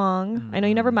Ali Wong. I know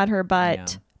you never met her,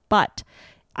 but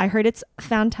I heard it's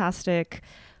fantastic.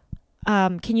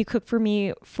 Can you cook for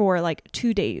me for like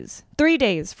 2 days, 3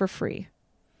 days for free?"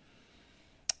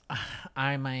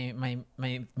 My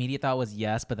immediate thought was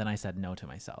yes, but then I said no to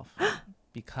myself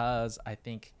because I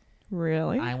think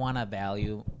Really? I want to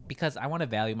value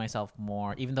myself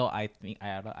more. Even though I think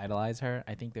I idolize her,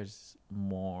 I think there's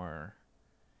more.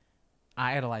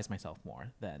 I idolize myself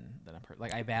more than a person.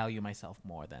 Like I value myself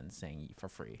more than saying for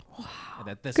free. Wow.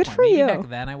 At this Good point, for maybe you. back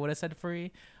then I would have said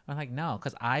free. I'm like no,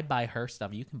 because I buy her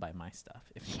stuff. You can buy my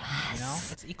stuff if you want. You know,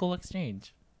 it's equal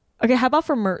exchange. Okay, how about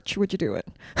for merch? Would you do it?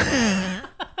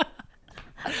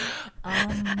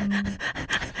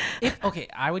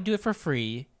 I would do it for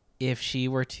free if she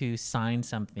were to sign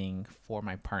something for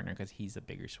my partner because he's a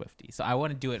bigger Swiftie. So I want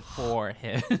to do it for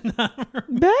him.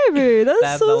 Baby,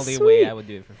 that's so the only sweet. way I would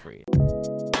do it for free.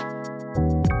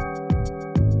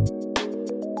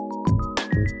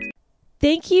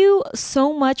 Thank you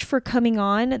so much for coming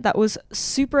on. That was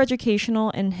super educational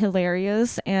and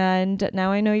hilarious. And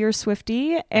now I know you're a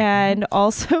Swiftie. And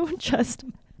also just,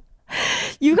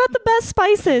 you got the best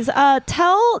spices.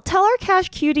 Tell our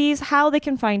Cash Cuties how they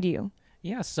can find you.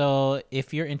 Yeah, so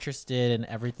if you're interested in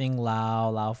everything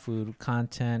Lao food,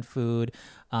 content, food,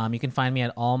 you can find me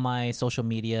at all my social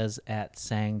medias at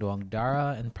Saeng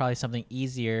Douangdara, and probably something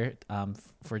easier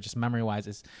for just memory-wise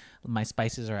is my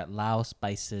spices are at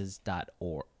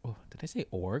laospices.org. Oh, did I say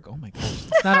org? Oh my gosh,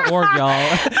 it's not an org,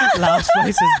 y'all.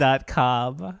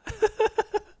 laospices.com.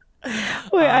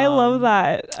 Wait, I love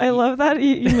that. I love that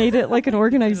you made it like an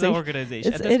organization. It's an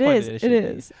organization. It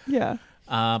is. Yeah.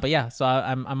 But yeah, so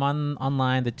I'm on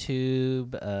online, the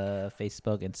Tube,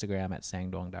 Facebook, Instagram at Saeng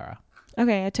Douangdara.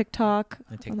 Okay, at TikTok.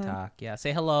 Yeah.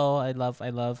 Say hello. I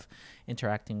love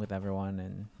interacting with everyone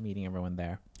and meeting everyone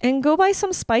there. And go buy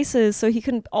some spices so he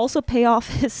can also pay off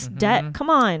his debt. Come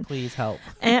on. Please help.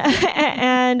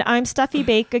 And I'm Stuffy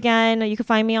Bake again. You can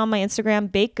find me on my Instagram,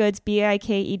 Baked Goods,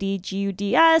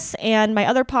 BAKEDGUDS, and my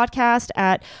other podcast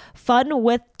at Fun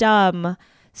with Dumb.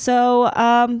 So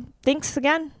thanks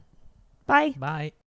again. Bye. Bye.